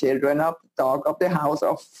 of the children, of the dog, of the house,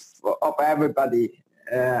 of everybody,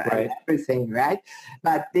 and everything, right?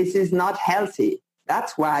 But this is not healthy.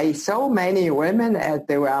 That's why so many women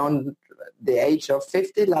at around the age of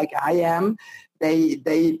 50, like I am, they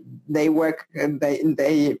work,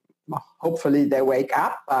 they hopefully they wake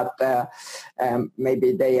up, but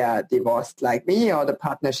maybe they are divorced like me, or the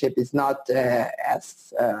partnership is not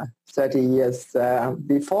as 30 years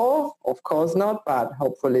before. Of course not, but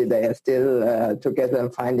hopefully they are still together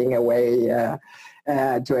and finding a way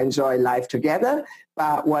to enjoy life together.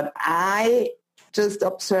 But what I just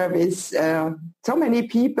observe is so many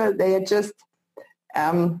people, they are just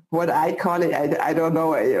what I call it, I don't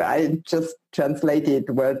know, I just translated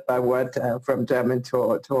word by word from German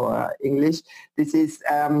to English. This is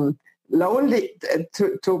lonely,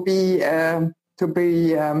 to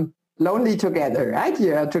be lonely together, right?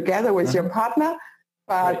 You're together with your partner,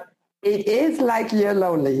 but it is like you're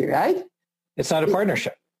lonely, right? It's not a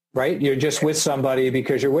partnership, right? You're just with somebody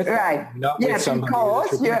because you're with them, not with somebody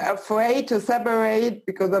because you're afraid to separate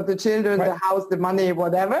because of the children, the house, the money,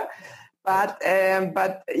 whatever. But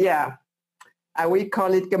yeah, we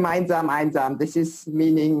call it gemeinsam einsam. This is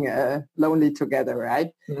meaning lonely together,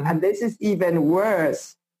 right? Mm-hmm. And this is even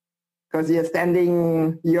worse because you're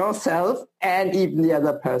standing yourself and even the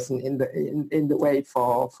other person in the way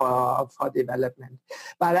for development.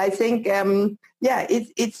 But I think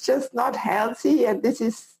it's just not healthy, and this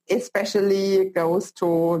is especially goes to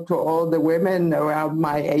all the women around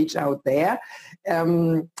my age out there.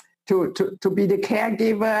 To be the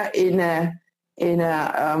caregiver in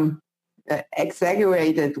a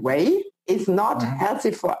exaggerated way is not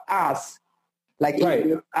healthy for us. Like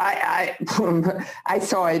I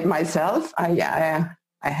saw it myself. I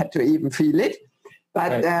had to even feel it,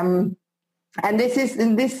 but and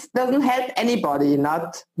this doesn't help anybody.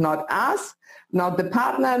 Not us, not the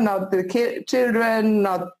partner, not the children,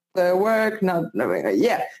 not the work.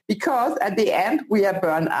 Because at the end we are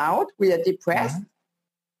burned out. We are depressed.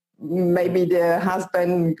 Maybe the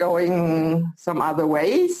husband going some other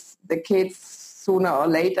ways. The kids sooner or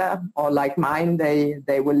later, or like mine,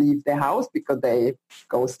 they will leave the house because they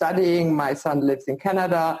go studying. My son lives in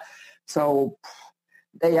Canada, so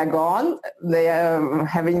they are gone. They are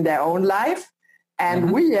having their own life,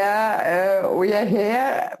 and we are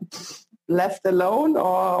here left alone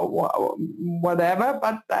or whatever,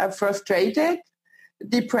 but frustrated,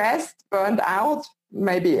 depressed, burned out,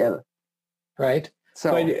 maybe ill. Right. So,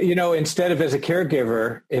 but, instead of as a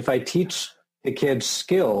caregiver, if I teach the kids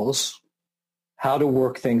skills, how to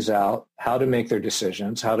work things out, how to make their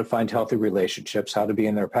decisions, how to find healthy relationships, how to be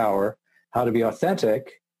in their power, how to be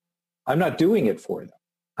authentic, I'm not doing it for them.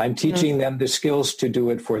 I'm teaching them the skills to do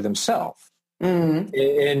it for themselves.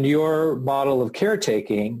 In your model of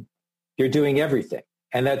caretaking, you're doing everything.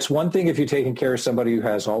 And that's one thing if you're taking care of somebody who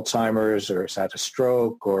has Alzheimer's or has had a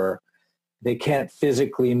stroke or they can't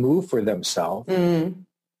physically move for themselves,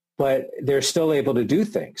 but they're still able to do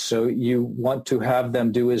things. So you want to have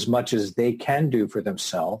them do as much as they can do for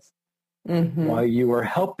themselves while you are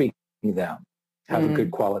helping them have a good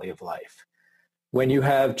quality of life. When you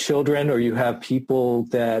have children or you have people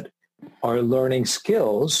that are learning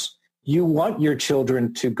skills, you want your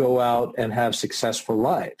children to go out and have successful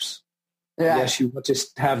lives. Yeah. Yes, you want to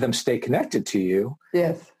have them stay connected to you.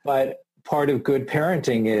 Yes. But part of good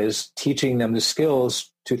parenting is teaching them the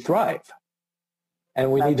skills to thrive.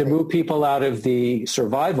 And we need to move people out of the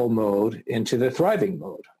survival mode into the thriving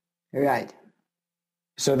mode. Right.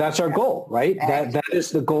 So that's our goal, right? That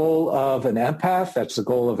is the goal of an empath. That's the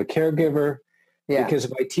goal of a caregiver. Yeah. Because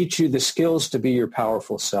if I teach you the skills to be your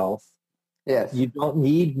powerful self, yes, you don't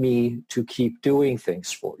need me to keep doing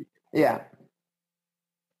things for you. Yeah.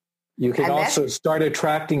 You can also start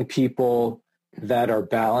attracting people that are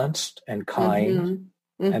balanced and kind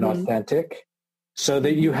and authentic so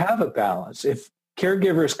that you have a balance. If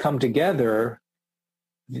caregivers come together,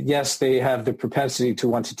 yes, they have the propensity to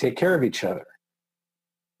want to take care of each other,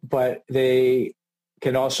 but they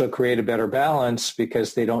can also create a better balance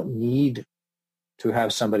because they don't need to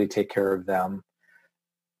have somebody take care of them,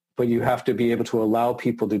 but you have to be able to allow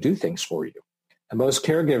people to do things for you. And most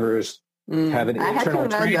caregivers have an internal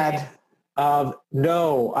training of,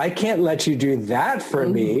 no, I can't let you do that for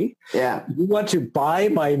me. Yeah. You want to buy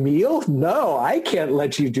my meal? No, I can't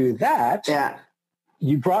let you do that. Yeah.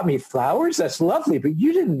 You brought me flowers? That's lovely, but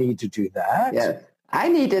you didn't need to do that. Yeah. I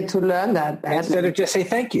needed to learn that. Instead of just say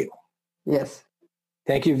thank you. Yes.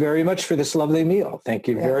 Thank you very much for this lovely meal. Thank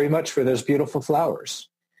you very much for those beautiful flowers.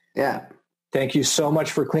 Yeah. Thank you so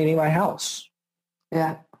much for cleaning my house.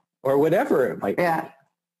 Yeah. Or whatever it might be. Yeah.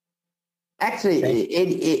 Actually,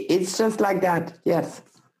 it's just like that. Yes.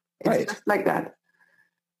 It's just like that.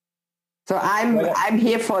 So I'm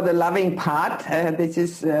here for the loving part. This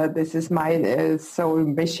is my soul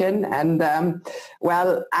mission. And I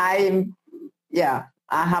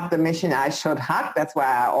have the mission I should hug. That's why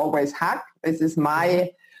I always hug. This is my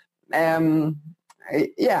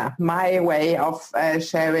my way of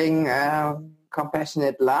sharing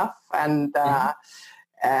compassionate love, and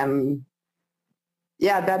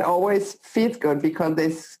that always feels good because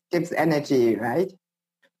this gives energy, right?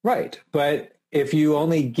 Right, but if you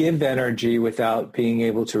only give energy without being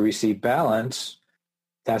able to receive balance,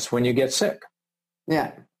 that's when you get sick.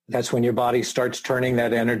 Yeah, that's when your body starts turning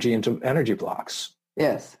that energy into energy blocks.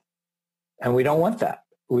 Yes, and we don't want that.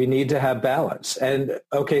 We need to have balance. And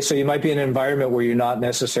okay, so you might be in an environment where you're not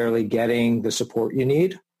necessarily getting the support you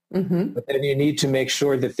need, but then you need to make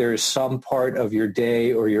sure that there's some part of your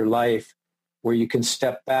day or your life where you can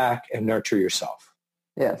step back and nurture yourself.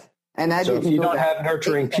 Yes. And so if you don't have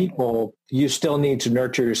nurturing people, you still need to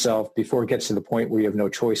nurture yourself before it gets to the point where you have no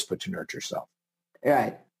choice but to nurture yourself.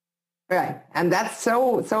 Right. Right. And that's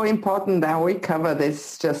so important that we cover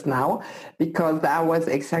this just now, because that was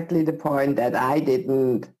exactly the point that I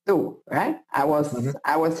didn't do, right? I was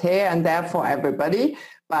here and there for everybody,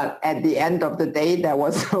 but at the end of the day, there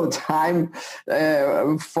was no time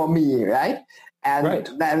for me, right? And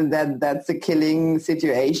then that's a killing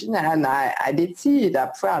situation. And I did see it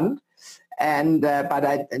up front. And but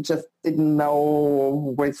I just didn't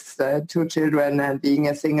know with 2 children and being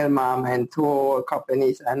a single mom and 2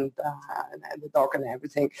 companies and the dog and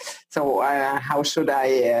everything. So how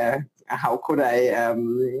could I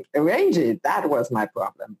arrange it? That was my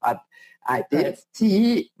problem. But I did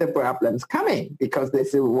see the problems coming because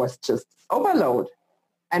this was just overload.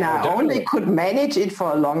 And I only could manage it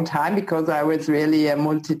for a long time because I was really a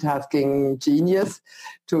multitasking genius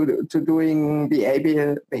to be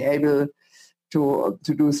able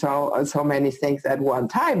to do so many things at one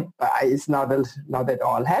time. But it's not at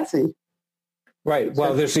all healthy. Right.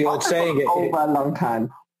 Well, there's the old saying over a long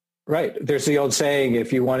time. Right. There's the old saying,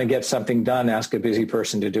 if you want to get something done, ask a busy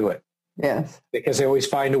person to do it. Yes. Because they always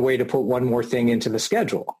find a way to put one more thing into the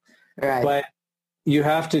schedule. Right. But you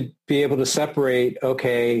have to be able to separate,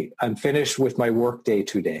 okay, I'm finished with my work day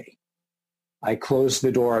today. I close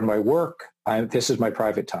the door on my work. This is my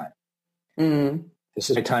private time. This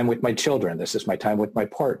is my time with my children. This is my time with my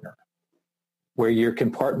partner, where you're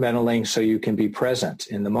compartmentalizing so you can be present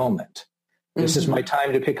in the moment. This is my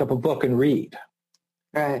time to pick up a book and read.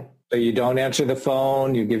 Right. So you don't answer the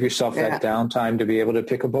phone. You give yourself that downtime to be able to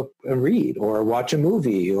pick a book and read, or watch a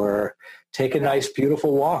movie, or take a nice,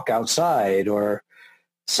 beautiful walk outside, or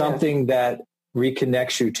something that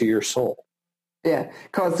reconnects you to your soul. Yeah,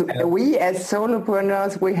 because we as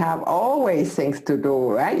solopreneurs, we have always things to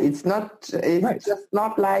do, right? It's just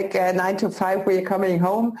not like 9 to 5 we're coming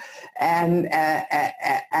home and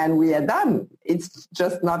we are done. It's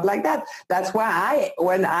just not like that. That's why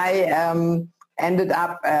when I ended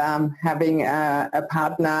up having a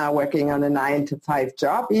partner working on a 9 to 5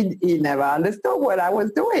 job, he never understood what I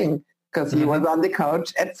was doing, because he was on the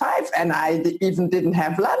couch at 5 and I even didn't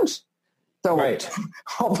have lunch. So,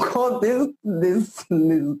 of course, this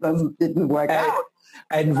didn't work out.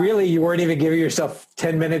 And really, you weren't even giving yourself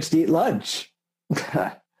 10 minutes to eat lunch.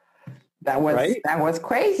 That was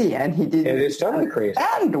crazy, and he didn't. It is totally crazy.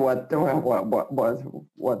 And what's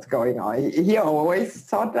going on? He always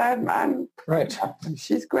thought that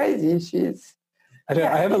she's crazy.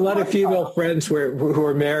 I have a lot of female friends who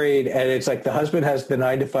are married, and it's like the husband has the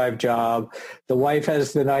 9 to 5 job, the wife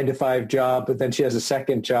has the 9 to 5 job, but then she has a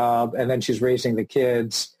second job, and then she's raising the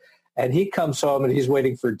kids, and he comes home and he's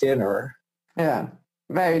waiting for dinner. Yeah,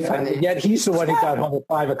 very funny. And yet he's the one who got home at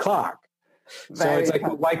 5 o'clock. So it's like,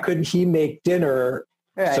 well, why couldn't he make dinner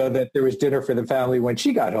so that there was dinner for the family when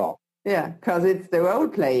she got home? Yeah, because it's the role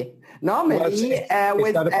play. Normally, it's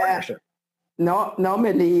not a partnership.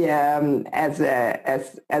 Normally, as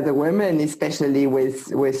a woman, especially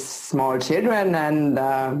with small children and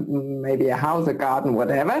maybe a house, a garden,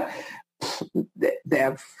 whatever,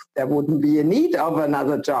 there wouldn't be a need of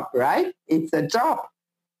another job, right? It's a job,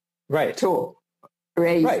 right, to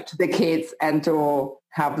raise the kids and to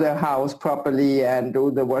have the house properly and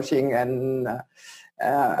do the washing and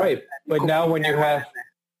right. But now when you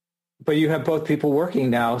have both people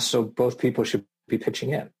working now, so both people should be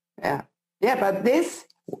pitching in. Yeah. Yeah, but this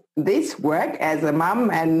work as a mom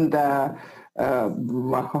and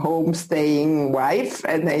home-staying wife,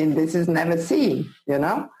 and this is never seen,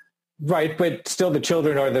 Right, but still the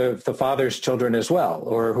children are the father's children as well,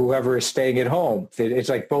 or whoever is staying at home. It's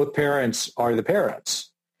like both parents are the parents.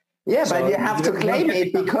 Yeah, so, but you have to claim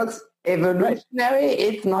it, because evolutionary,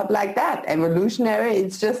 it's not like that. Evolutionary,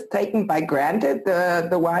 it's just taken by granted.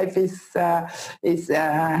 The wife is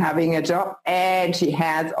having a job, and she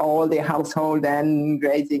has all the household and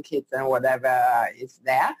raising kids and whatever is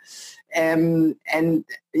there. And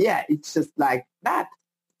it's just like that.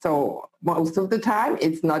 So most of the time,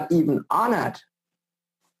 it's not even honored.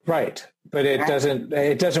 Right, but it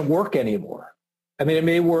doesn't work anymore. I mean, it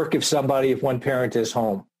may work if one parent is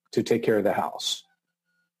home to take care of the house.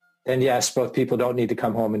 Then yes, both people don't need to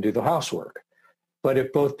come home and do the housework. But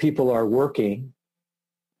if both people are working,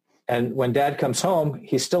 and when dad comes home,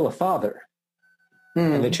 he's still a father.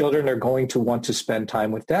 And the children are going to want to spend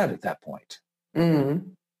time with dad at that point.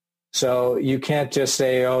 So you can't just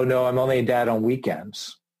say, oh, no, I'm only a dad on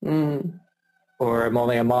weekends. Or I'm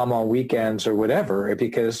only a mom on weekends or whatever,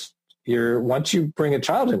 because once you bring a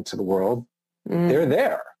child into the world, they're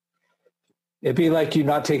there. It'd be like you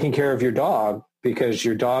not taking care of your dog because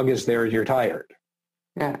your dog is there and you're tired.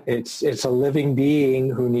 Yeah. It's a living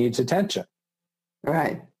being who needs attention.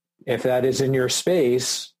 Right. If that is in your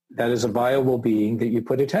space, that is a viable being that you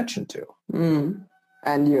put attention to.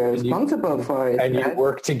 And you're responsible for it. And you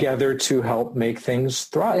work together to help make things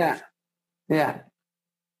thrive. Yeah.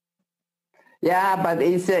 Yeah, but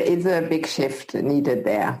it's a big shift needed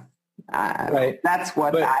there. Right. That's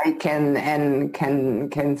what I can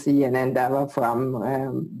see and endeavor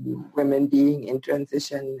from women being in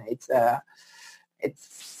transition.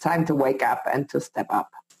 It's time to wake up and to step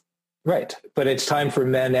up. Right, but it's time for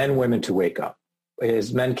men and women to wake up.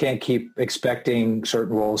 Because men can't keep expecting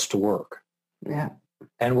certain roles to work. Yeah,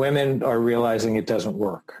 and women are realizing it doesn't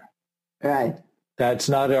work. Right. That's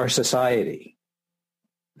not our society.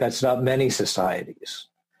 That's not many societies.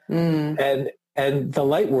 And the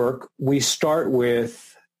light work, we start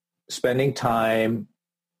with spending time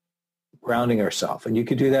grounding ourselves. And you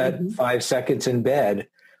could do that 5 seconds in bed,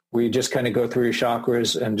 where you just kind of go through your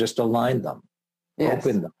chakras and just align them,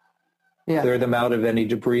 open them, clear them out of any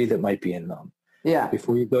debris that might be in them. Yeah.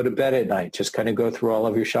 Before you go to bed at night, just kind of go through all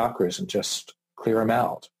of your chakras and just clear them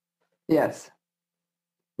out. Yes.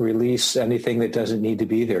 Release anything that doesn't need to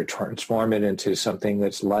be there. Transform it into something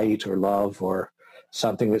that's light or love or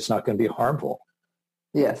something that's not going to be harmful.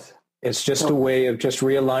 Yes. It's just a way of just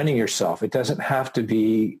realigning yourself. It doesn't have to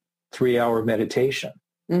be 3-hour meditation.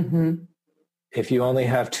 If you only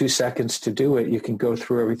have 2 seconds to do it, you can go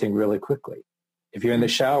through everything really quickly. If you're in the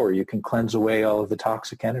shower, you can cleanse away all of the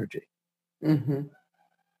toxic energy.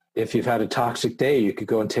 If you've had a toxic day, you could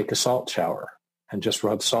go and take a salt shower. and just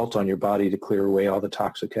rub salt on your body to clear away all the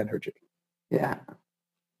toxic energy. Yeah.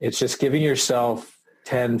 It's just giving yourself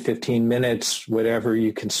 10, 15 minutes, whatever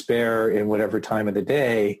you can spare in whatever time of the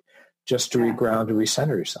day, just to reground and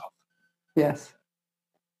recenter yourself. Yes.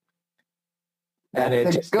 And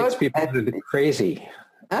it just takes people out of the crazy.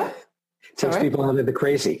 Huh? Takes people out of the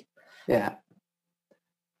crazy. Yeah.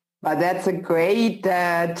 But that's a great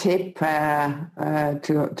tip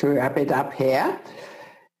to wrap it up here.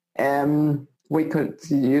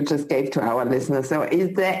 You just gave to our listeners. So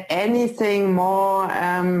is there anything more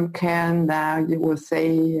you will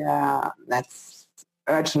say that's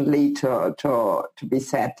urgently to be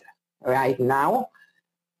said right now?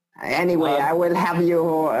 Anyway, I will have you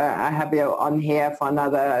on here for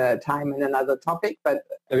another time and another topic, but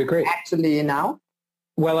that'd be great. Actually now.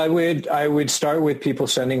 Well, I would start with people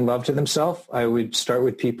sending love to themselves. I would start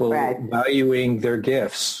with people valuing their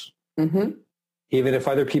gifts. Mm-hmm. Even if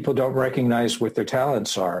other people don't recognize what their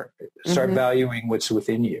talents are, start valuing what's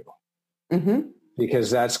within you. Mm-hmm.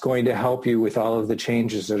 Because that's going to help you with all of the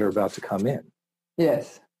changes that are about to come in.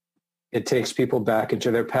 Yes. It takes people back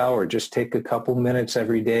into their power. Just take a couple minutes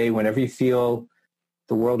every day. Whenever you feel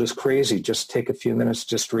the world is crazy, just take a few minutes,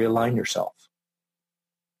 just realign yourself.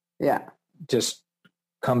 Yeah. Just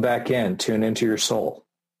come back in, tune into your soul.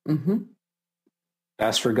 Mm-hmm.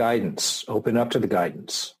 Ask for guidance. Open up to the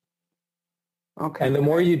guidance. Okay. And the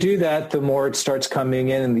more you do that, the more it starts coming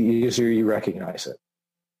in and the easier you recognize it.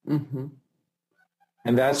 Mm-hmm.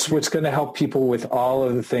 And that's what's going to help people with all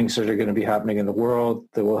of the things that are going to be happening in the world,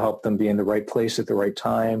 that will help them be in the right place at the right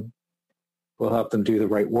time, will help them do the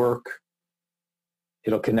right work.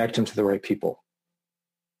 It'll connect them to the right people.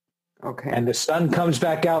 Okay. And the sun comes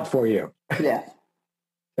back out for you. Yeah.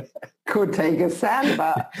 Could take a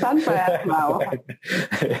sunbath now.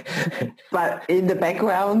 But in the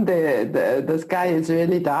background, the sky is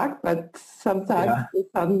really dark, but sometimes the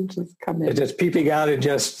sun just comes in. It's just peeping out and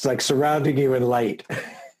just like surrounding you in light.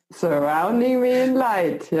 Surrounding me in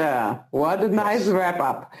light, yeah. What a nice wrap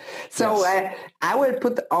up. So I will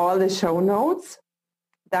put all the show notes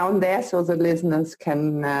down there so the listeners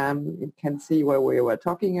can see what we were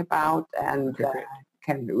talking about and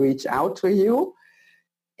can reach out to you.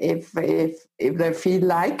 If they feel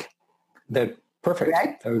like. That perfect.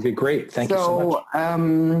 Right? That would be great. Thank you so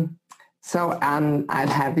much. So I'll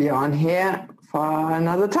have you on here for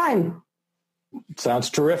another time. Sounds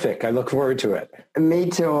terrific. I look forward to it. Me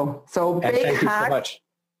too. So big hug. Thank you so much.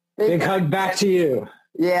 Big hug back to you.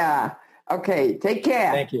 Yeah. Okay. Take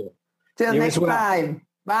care. Thank you. Till next time.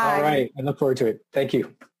 Bye. All right. I look forward to it. Thank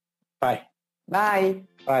you. Bye. Bye.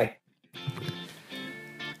 Bye.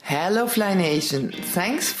 Hello Fly Nation,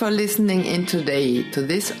 thanks for listening in today to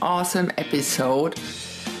this awesome episode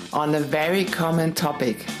on a very common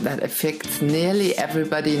topic that affects nearly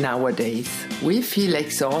everybody nowadays. We feel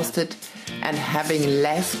exhausted and having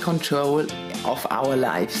less control of our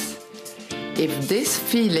lives. If this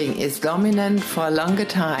feeling is dominant for a longer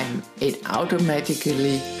time, it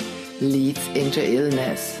automatically leads into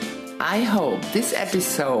illness. I hope this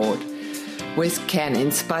episode can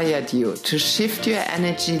inspire you to shift your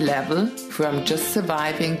energy level from just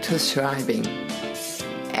surviving to thriving.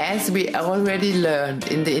 As we already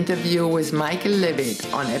learned in the interview with Michael Levitt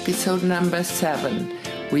on episode number 7,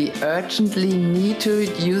 we urgently need to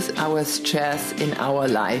reduce our stress in our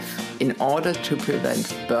life in order to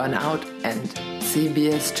prevent burnout and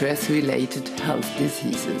severe stress-related health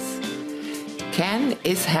diseases. Ken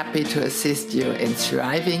is happy to assist you in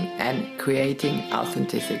thriving and creating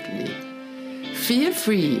authenticity. Feel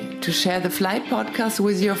free to share the Fly podcast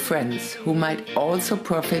with your friends who might also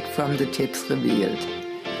profit from the tips revealed.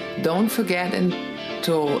 Don't forget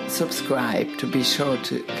to subscribe to be sure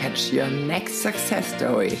to catch your next success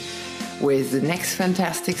story with the next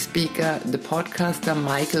fantastic speaker, the podcaster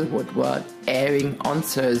Michael Woodward, airing on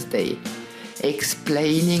Thursday,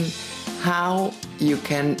 explaining how you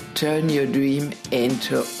can turn your dream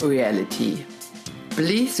into reality.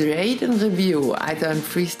 Please rate and review either on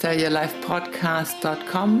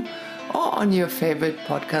freestyleyourlifepodcast.com or on your favorite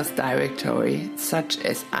podcast directory such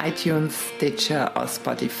as iTunes, Stitcher or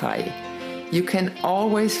Spotify. You can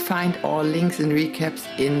always find all links and recaps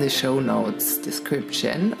in the show notes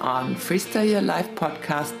description on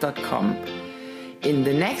freestyleyourlifepodcast.com. In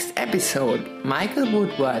the next episode, Michael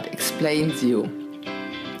Woodward explains you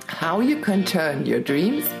how you can turn your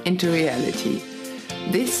dreams into reality.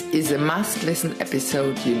 This is a must-listen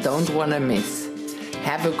episode you don't want to miss.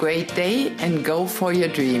 Have a great day and go for your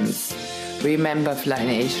dreams. Remember, Fly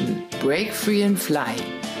Nation, break free and fly.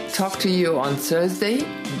 Talk to you on Thursday.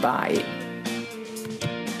 Bye.